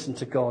that will listen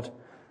to God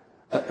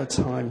at a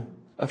time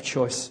of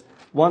choice.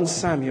 1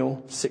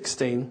 Samuel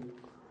 16.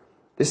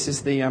 This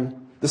is the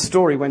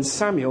story when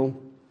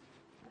Samuel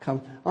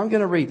come. I'm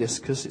going to read this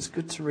because it's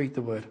good to read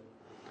the word.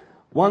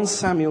 1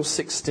 Samuel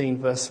 16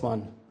 verse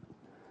 1.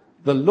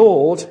 The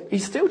Lord,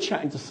 he's still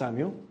chatting to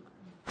Samuel.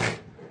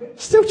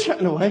 Still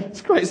chatting away.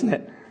 It's great, isn't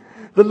it?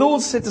 The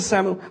Lord said to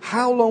Samuel,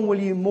 how long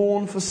will you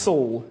mourn for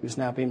Saul, who's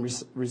now been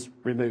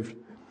removed?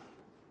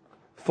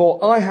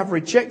 For I have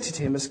rejected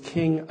him as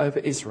king over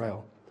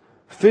Israel.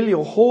 Fill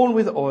your horn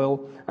with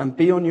oil and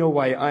be on your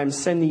way. I am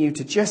sending you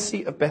to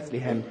Jesse of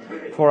Bethlehem,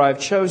 for I have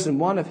chosen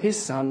one of his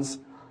sons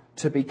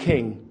to be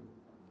king.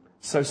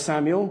 So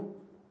Samuel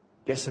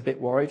gets a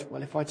bit worried.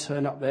 Well, if I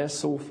turn up there,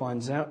 Saul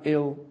finds out,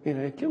 he'll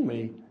kill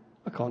me.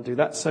 I can't do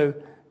that. So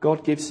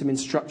God gives him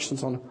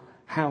instructions on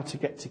how to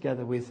get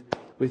together with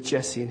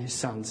Jesse and his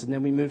sons. And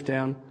then we move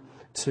down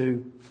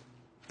to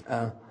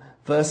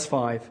verse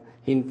 5.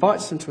 He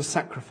invites them to a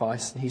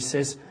sacrifice and he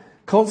says,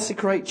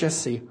 consecrate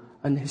Jesse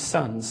and his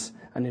sons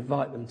and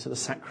invite them to the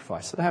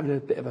sacrifice. So they're having a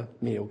bit of a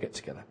meal get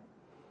together.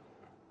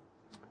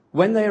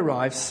 When they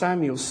arrived,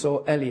 Samuel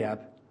saw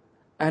Eliab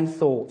and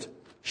thought,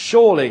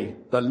 surely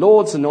the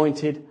Lord's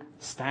anointed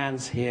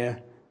stands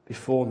here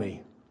before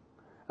me.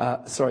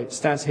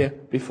 Stands here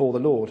before the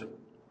Lord.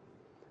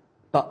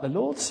 But the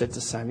Lord said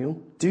to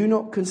Samuel, do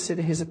not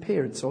consider his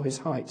appearance or his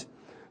height,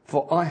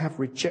 for I have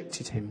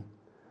rejected him.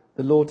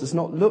 The Lord does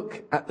not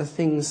look at the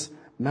things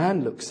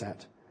man looks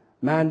at.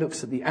 Man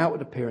looks at the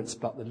outward appearance,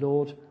 but the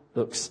Lord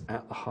looks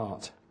at the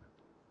heart.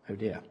 Oh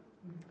dear.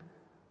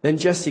 Then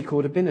Jesse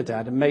called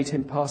Abinadab and made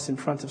him pass in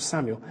front of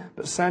Samuel.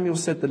 But Samuel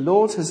said, the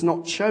Lord has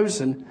not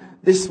chosen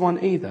this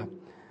one either.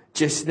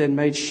 Jesse then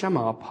made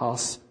Shammah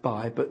pass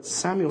by, but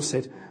Samuel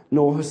said,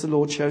 nor has the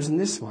Lord chosen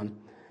this one.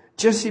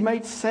 Jesse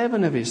made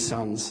 7 of his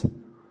sons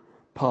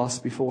pass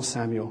before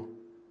Samuel.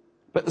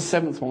 But the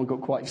 7th one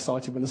got quite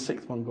excited when the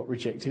 6th one got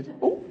rejected.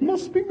 Oh,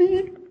 must be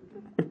me.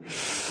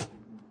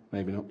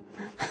 Maybe not.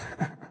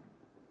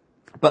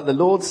 But the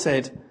Lord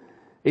said,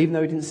 even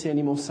though he didn't see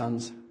any more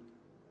sons,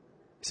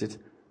 he said,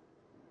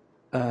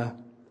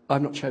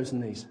 I've not chosen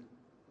these.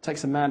 It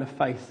takes a man of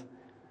faith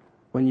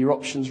when your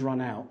options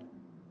run out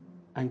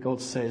and God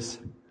says,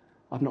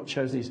 I've not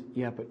chosen these.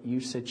 Yeah, but you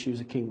said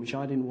choose a king, which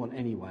I didn't want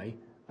anyway.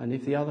 And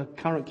if the other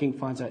current king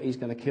finds out he's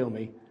going to kill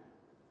me,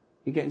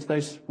 you get into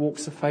those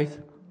walks of faith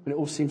when it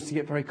all seems to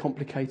get very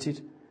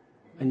complicated.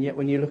 And yet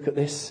when you look at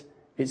this,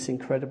 it's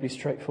incredibly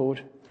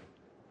straightforward.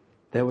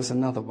 There was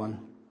another one.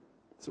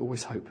 There's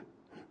always hope.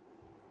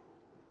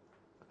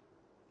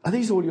 Are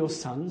these all your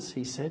sons?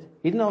 He said.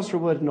 He didn't ask for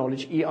a word of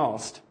knowledge. He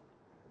asked.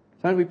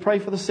 Don't we pray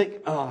for the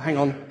sick? Oh, hang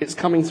on. It's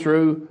coming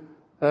through.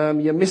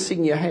 You're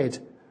missing your head.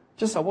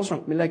 Just, I was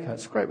wrong. My leg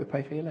hurts. Great, we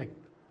pray for your leg.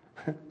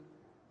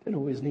 Don't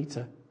always need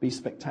to be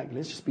spectacular.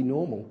 Let's just be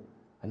normal.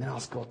 And then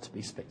ask God to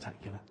be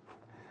spectacular.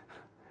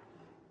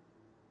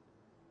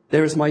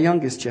 There is my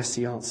youngest,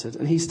 Jesse answered,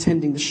 and he's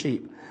tending the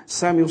sheep.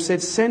 Samuel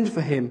said, send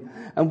for him,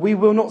 and we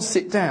will not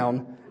sit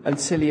down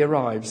until he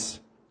arrives.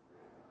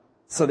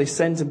 So they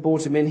sent and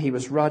brought him in. He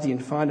was ruddy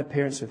and fine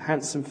appearance with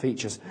handsome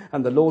features.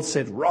 And the Lord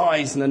said,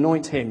 rise and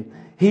anoint him.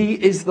 He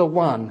is the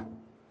one.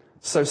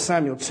 So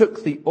Samuel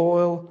took the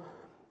oil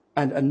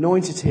and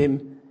anointed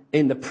him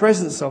in the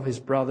presence of his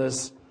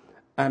brothers.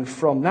 And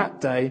from that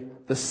day,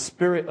 the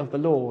Spirit of the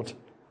Lord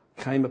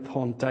came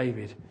upon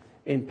David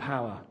in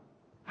power.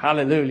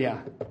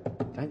 Hallelujah.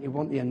 Don't you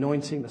want the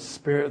anointing, the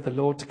Spirit of the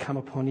Lord to come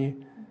upon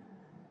you?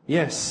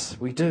 Yes,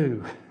 we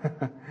do.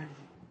 So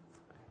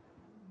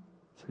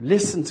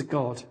listen to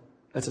God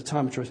at a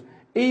time of choice.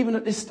 Even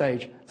at this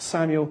stage,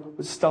 Samuel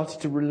was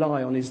started to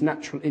rely on his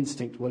natural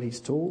instinct. Well, he's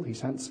tall,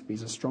 he's handsome,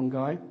 he's a strong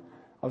guy.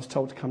 I was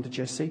told to come to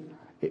Jesse.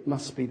 It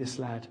must be this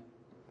lad.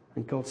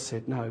 And God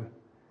said no.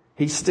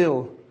 He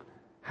still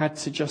had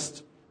to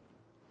just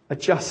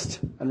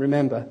adjust and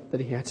remember that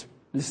he had to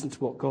listen to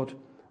what God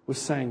was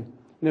saying.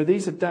 You know,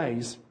 these are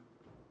days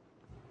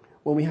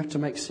when we have to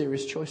make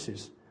serious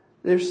choices.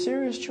 There are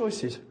serious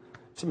choices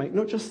to make,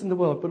 not just in the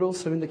world, but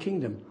also in the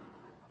kingdom.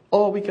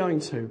 Am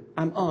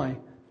I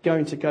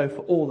going to go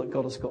for all that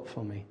God has got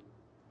for me?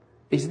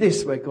 Is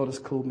this where God has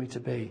called me to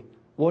be?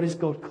 What is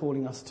God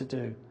calling us to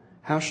do?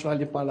 How should I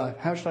live my life?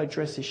 How should I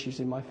address issues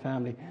in my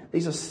family?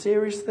 These are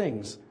serious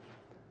things.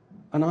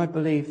 And I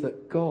believe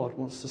that God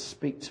wants to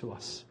speak to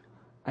us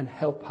and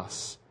help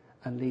us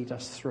and lead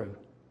us through.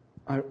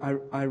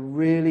 I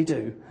really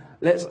do.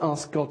 Let's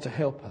ask God to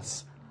help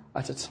us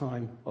at a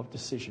time of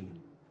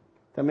decision.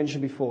 I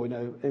mentioned before,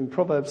 in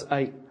Proverbs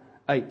 8,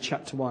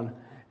 chapter 1,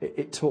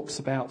 it talks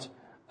about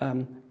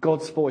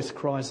God's voice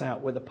cries out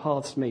where the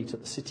paths meet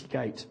at the city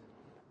gate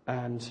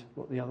and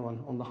the other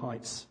one on the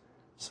heights.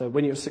 So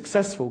when you're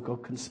successful,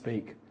 God can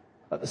speak.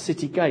 At the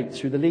city gate,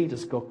 through the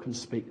leaders, God can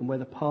speak. And where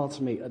the paths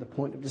meet at the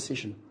point of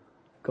decision,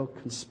 God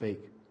can speak.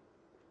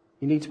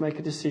 You need to make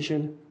a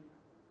decision.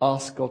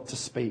 Ask God to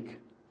speak.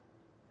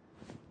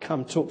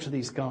 Come, talk to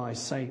these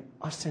guys. Say,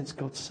 I sense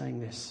God saying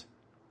this.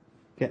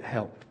 Get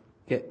help.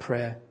 Get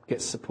prayer.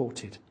 Get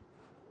supported.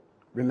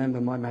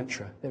 Remember my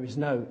mantra. There is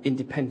no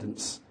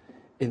independence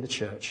in the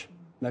church.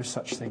 No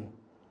such thing.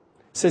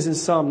 It says in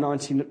Psalm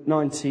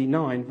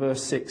 99,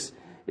 verse 6,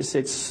 it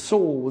said,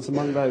 Saul was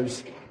among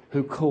those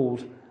who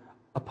called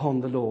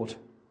upon the Lord.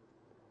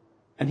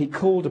 And he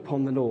called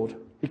upon the Lord.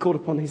 He called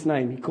upon his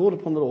name. He called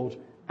upon the Lord,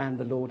 and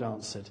the Lord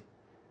answered.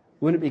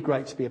 Wouldn't it be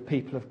great to be a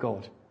people of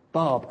God?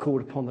 Barb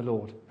called upon the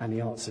Lord, and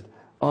he answered.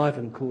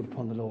 Ivan called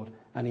upon the Lord,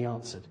 and he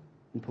answered.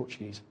 In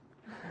Portuguese.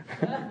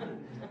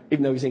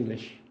 Even though he's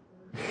English.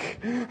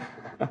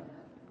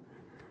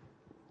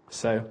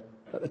 So,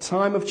 at the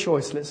time of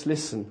choice, let's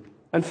listen.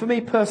 And for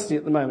me personally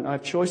at the moment, I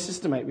have choices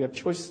to make. We have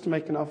choices to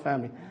make in our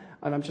family.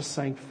 And I'm just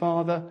saying,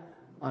 Father,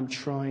 I'm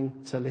trying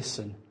to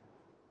listen.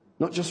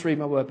 Not just read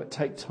my word, but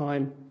take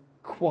time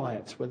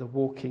quiet, whether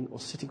walking or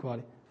sitting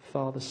quietly.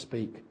 Father,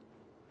 speak.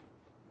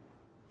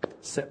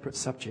 Separate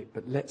subject,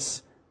 but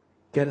let's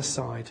get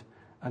aside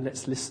and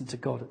let's listen to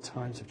God at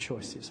times of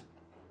choices.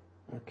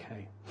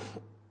 Okay.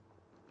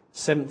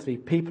 Seventhly,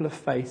 people of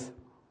faith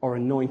are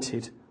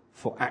anointed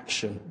for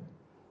action.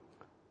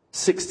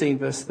 16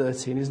 verse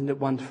 13, isn't it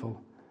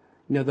wonderful?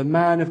 You know, the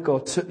man of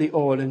God took the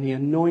oil and he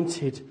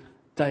anointed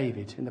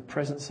David in the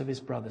presence of his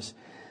brothers.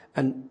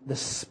 And the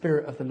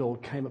Spirit of the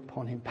Lord came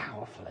upon him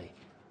powerfully.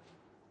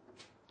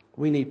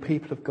 We need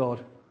people of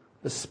God.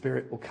 The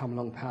Spirit will come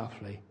along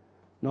powerfully.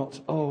 Not,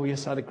 oh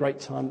yes, I had a great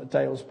time at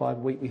Dale's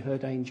Bible Week. We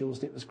heard angels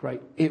and it was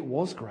great. It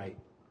was great.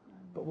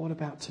 But what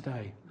about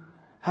today?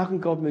 How can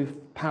God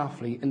move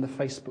powerfully in the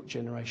Facebook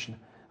generation?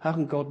 How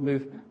can God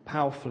move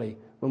powerfully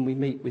when we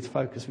meet with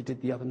Focus? We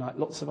did the other night.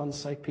 Lots of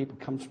unsaved people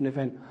come to an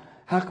event.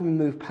 How can we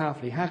move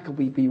powerfully? How can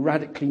we be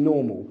radically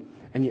normal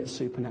and yet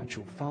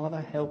supernatural? Father,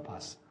 help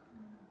us.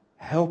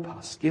 Help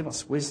us. Give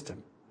us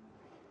wisdom.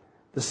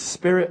 The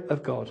Spirit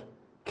of God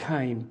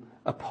came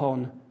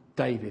upon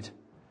David.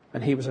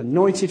 And he was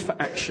anointed for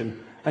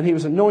action. And he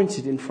was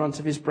anointed in front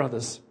of his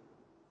brothers.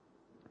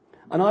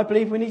 And I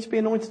believe we need to be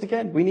anointed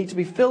again. We need to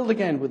be filled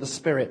again with the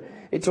Spirit.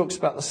 It talks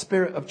about the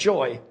Spirit of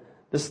joy.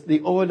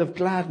 The oil of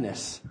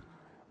gladness.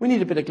 We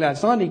need a bit of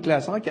gladness. I need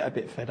gladness. I get a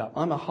bit fed up.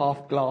 I'm a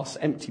half glass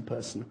empty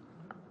person.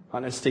 I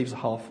know Steve's a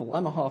half full.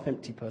 I'm a half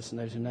empty person,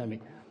 those who know me.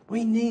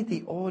 We need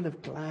the oil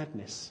of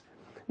gladness.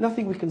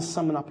 Nothing we can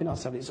summon up in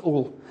ourselves. It's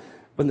all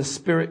when the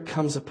Spirit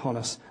comes upon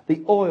us.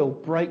 The oil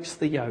breaks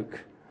the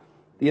yoke.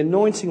 The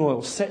anointing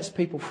oil sets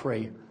people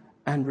free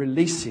and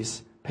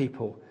releases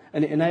people.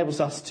 And it enables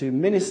us to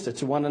minister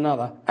to one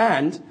another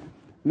and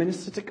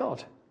minister to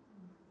God.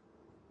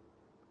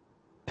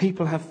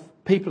 People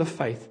of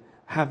faith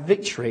have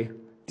victory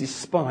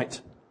despite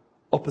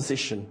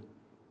opposition.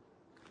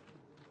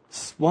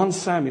 1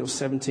 Samuel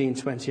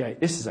 17:28.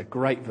 This is a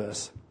great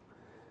verse.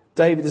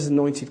 David is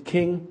anointed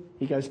king.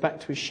 He goes back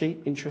to his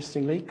sheep,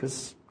 interestingly,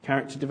 because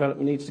character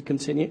development needs to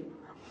continue.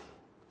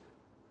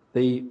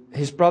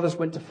 His brothers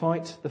went to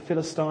fight the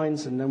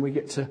Philistines, and then we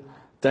get to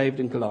David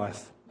and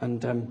Goliath.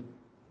 And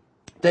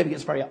David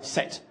gets very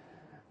upset.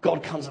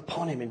 God comes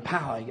upon him in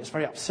power. He gets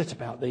very upset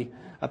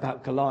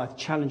about Goliath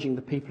challenging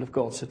the people of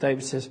God. So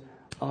David says,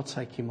 I'll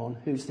take him on.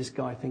 Who's this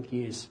guy I think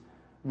he is?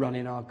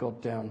 Running our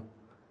God down.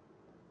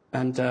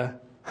 And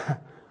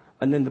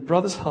then the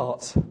brothers'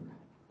 hearts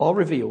are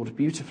revealed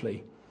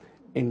beautifully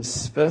in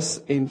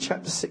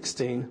chapter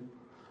 16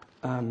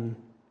 and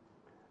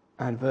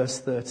verse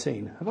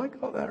 13. Have I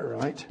got that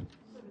right?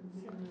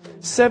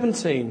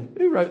 17.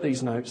 Who wrote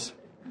these notes?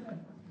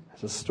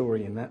 There's a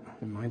story in that.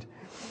 Never mind.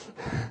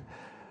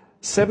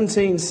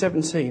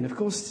 17:17. Of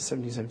course it's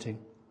 17:17.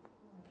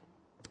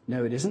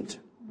 No, it isn't.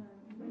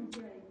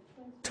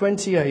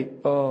 28.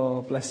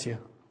 Oh, bless you.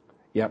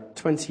 Yep,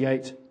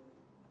 28.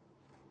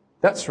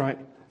 That's right.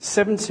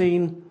 1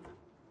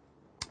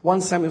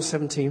 Samuel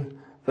 17,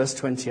 verse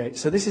 28.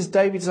 So this is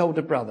David's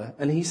older brother.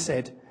 And he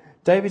said,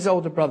 David's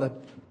older brother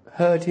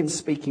heard him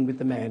speaking with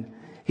the men.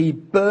 He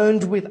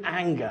burned with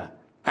anger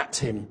at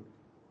him.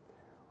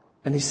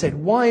 And he said,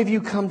 why have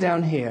you come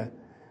down here?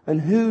 And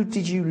who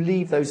did you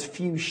leave those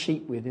few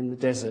sheep with in the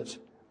desert?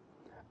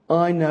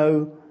 I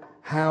know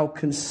how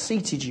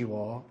conceited you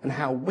are and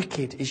how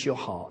wicked is your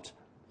heart.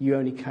 You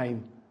only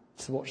came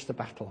to watch the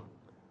battle.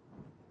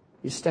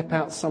 You step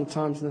out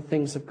sometimes in the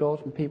things of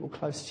God and people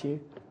close to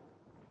you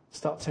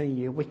start telling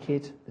you you're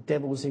wicked, the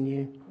devil's in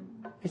you.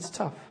 It's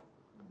tough.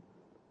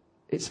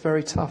 It's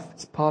very tough.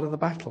 It's part of the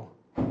battle.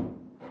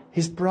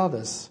 His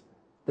brothers,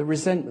 the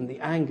resentment, the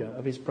anger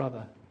of his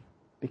brother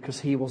because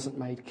he wasn't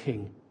made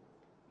king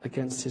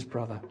against his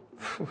brother.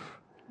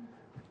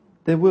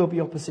 There will be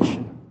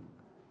opposition.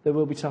 There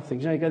will be tough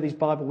things. You go these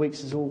Bible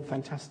weeks, it's all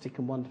fantastic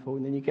and wonderful,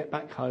 and then you get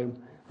back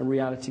home and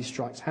reality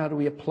strikes. How do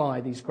we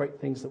apply these great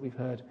things that we've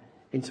heard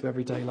into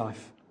everyday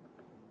life?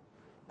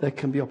 There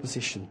can be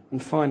opposition.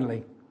 And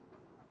finally,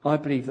 I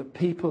believe that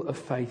people of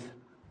faith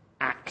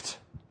act.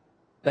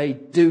 They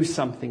do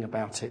something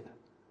about it.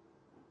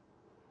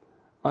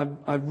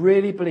 I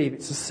really believe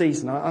it's a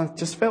season. I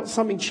just felt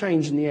something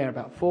change in the air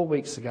about 4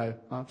 weeks ago.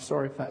 I'm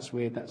sorry if that's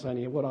weird. That's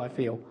only what I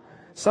feel.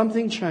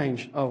 Something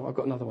changed. Oh, I've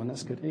got another one.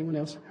 That's good. Anyone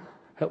else?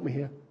 Help me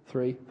here.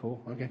 3, 4.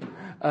 Okay.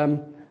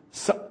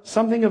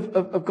 Something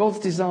of God's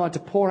desire to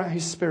pour out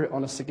his Spirit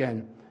on us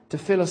again, to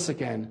fill us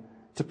again,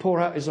 to pour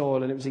out his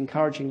oil. And it was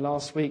encouraging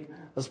last week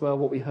as well,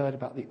 what we heard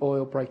about the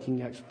oil breaking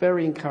yokes.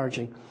 Very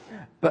encouraging.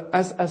 But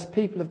as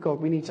people of God,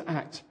 we need to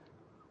act.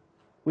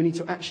 We need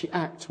to actually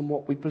act on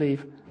what we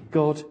believe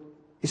God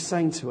is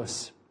saying to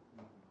us.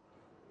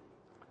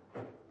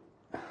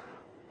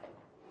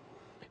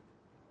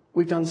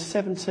 We've done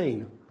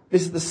 17.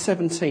 This is the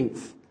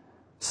 17th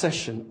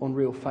session on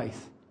real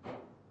faith.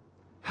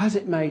 Has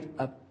it made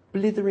a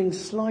blithering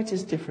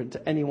slightest difference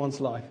to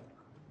anyone's life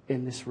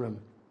in this room?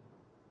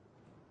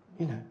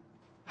 You know,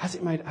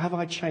 have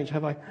I changed?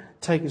 Have I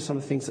taken some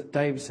of the things that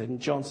David said and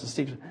Johnson,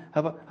 Stephen,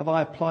 have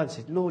I applied and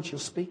said, Lord, you're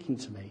speaking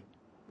to me?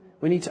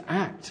 We need to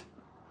act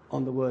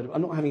on the word.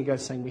 I'm not having a go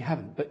saying we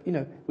haven't, but, you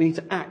know, we need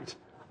to act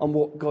on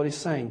what God is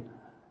saying.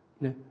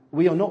 You know,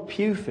 we are not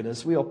pew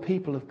fillers. We are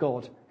people of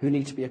God who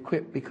need to be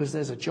equipped because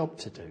there's a job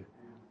to do.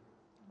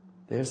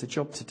 There's a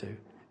job to do.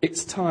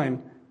 It's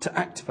time to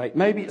activate.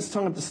 Maybe it's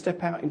time to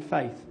step out in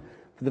faith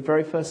for the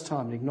very first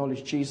time and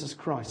acknowledge Jesus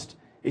Christ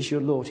is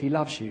your Lord. He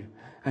loves you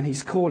and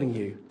he's calling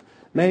you.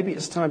 Maybe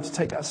it's time to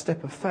take that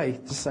step of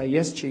faith to say,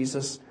 yes,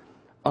 Jesus,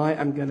 I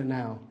am going to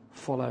now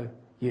follow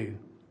you.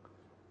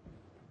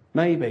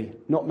 Maybe,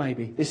 not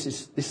maybe,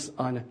 this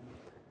I know.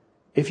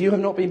 If you have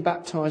not been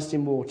baptised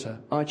in water,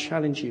 I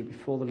challenge you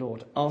before the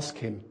Lord. Ask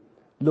him,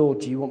 Lord,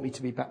 do you want me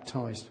to be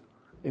baptised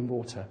in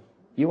water?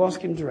 You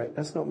ask him direct.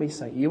 That's not me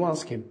saying. You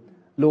ask him,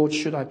 Lord,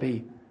 should I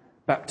be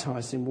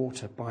baptised in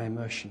water by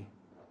immersion?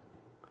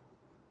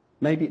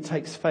 Maybe it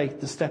takes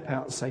faith to step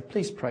out and say,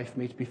 please pray for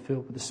me to be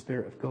filled with the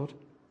Spirit of God,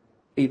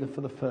 either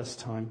for the first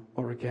time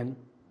or again.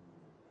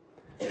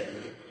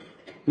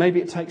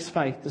 Maybe it takes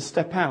faith to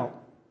step out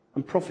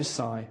and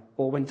prophesy,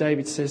 or when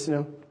David says, you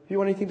know, if you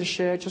want anything to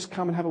share, just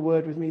come and have a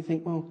word with me. You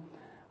think, well,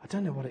 I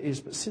don't know what it is,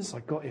 but since I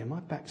got here,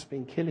 my back's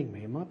been killing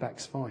me and my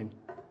back's fine.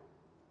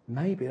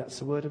 Maybe that's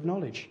a word of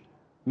knowledge.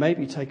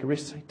 Maybe you take a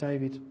risk, say,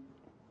 David,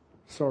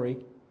 sorry,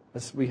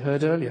 as we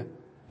heard earlier,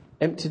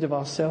 emptied of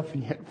ourselves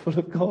and yet full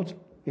of God.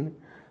 You know?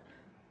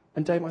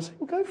 And David might say,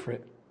 well, go for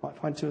it. Might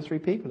find 2 or 3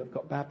 people that have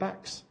got bad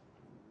backs.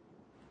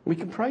 We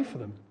can pray for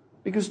them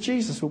because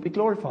Jesus will be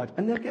glorified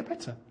and they'll get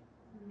better.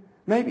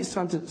 Maybe it's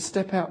time to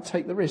step out,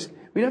 take the risk.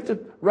 We don't have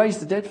to raise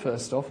the dead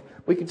first off.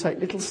 We can take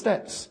little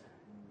steps.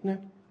 You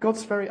know,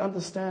 God's very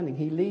understanding.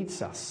 He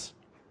leads us.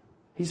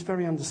 He's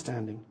very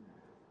understanding.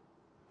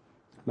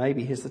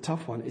 Maybe here's the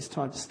tough one. It's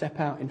time to step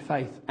out in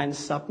faith and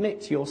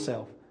submit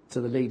yourself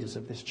to the leaders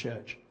of this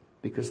church,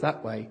 because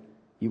that way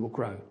you will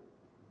grow.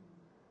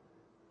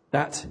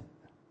 That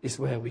is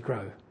where we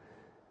grow.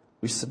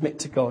 We submit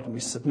to God and we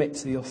submit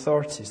to the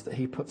authorities that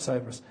he puts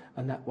over us,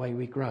 and that way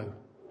we grow.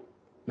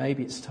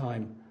 Maybe it's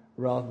time,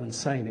 rather than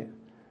saying it,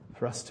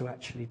 for us to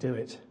actually do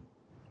it.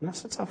 And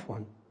that's a tough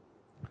one.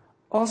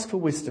 Ask for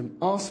wisdom,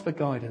 ask for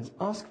guidance,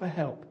 ask for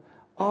help,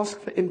 ask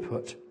for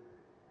input.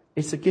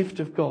 It's a gift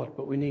of God,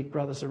 but we need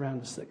brothers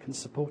around us that can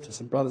support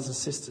us and brothers and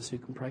sisters who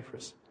can pray for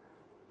us.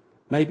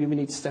 Maybe we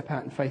need to step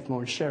out in faith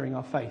more and sharing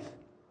our faith.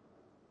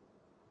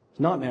 It's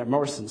a nightmare at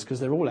Morrison's because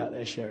they're all out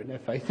there sharing their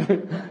faith.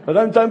 But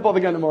don't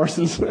bother going to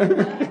Morrison's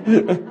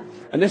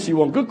unless you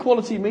want good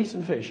quality meat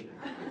and fish.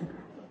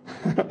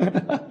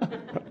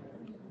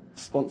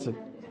 Sponsored.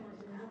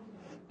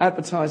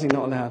 Advertising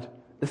not allowed.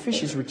 The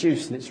fish is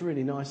reduced and it's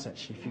really nice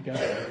actually if you go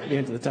at the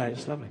end of the day.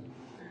 It's lovely.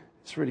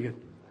 It's really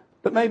good.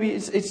 But maybe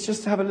it's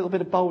just to have a little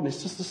bit of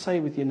boldness, just to say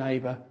with your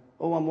neighbour,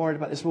 oh, I'm worried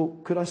about this. Well,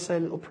 could I say a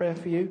little prayer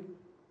for you?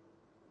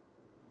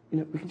 You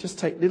know, we can just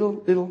take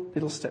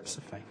little steps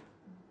of faith.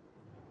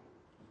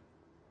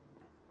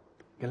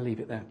 I'm going to leave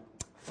it there.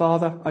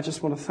 Father, I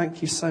just want to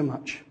thank you so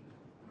much.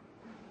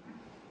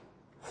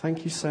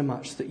 Thank you so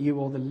much that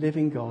you are the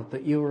living God,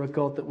 that you are a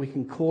God that we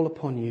can call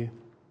upon you,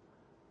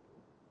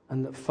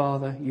 and that,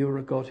 Father, you are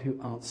a God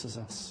who answers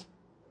us.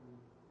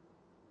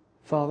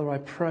 Father, I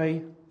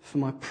pray for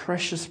my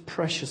precious,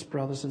 precious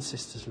brothers and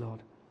sisters, Lord.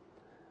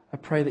 I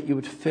pray that you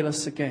would fill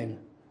us again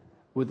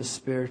with the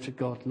Spirit of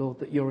God, Lord,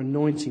 that your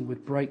anointing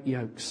would break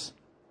yokes.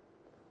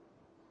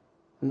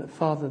 And that,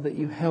 Father, that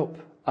you help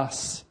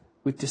us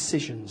with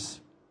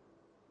decisions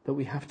that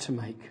we have to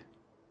make.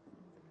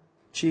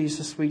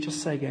 Jesus, we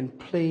just say again,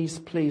 please,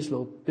 please,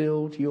 Lord,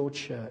 build your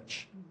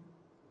church.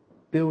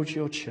 Build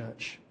your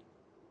church.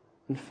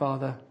 And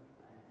Father,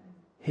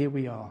 here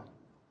we are.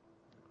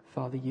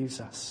 Father, use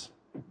us.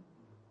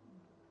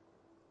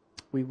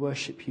 We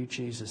worship you,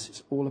 Jesus.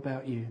 It's all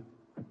about you.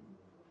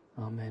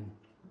 Amen.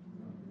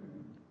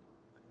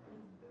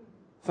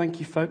 Thank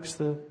you, folks.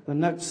 The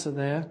notes are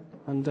there.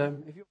 And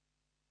if you're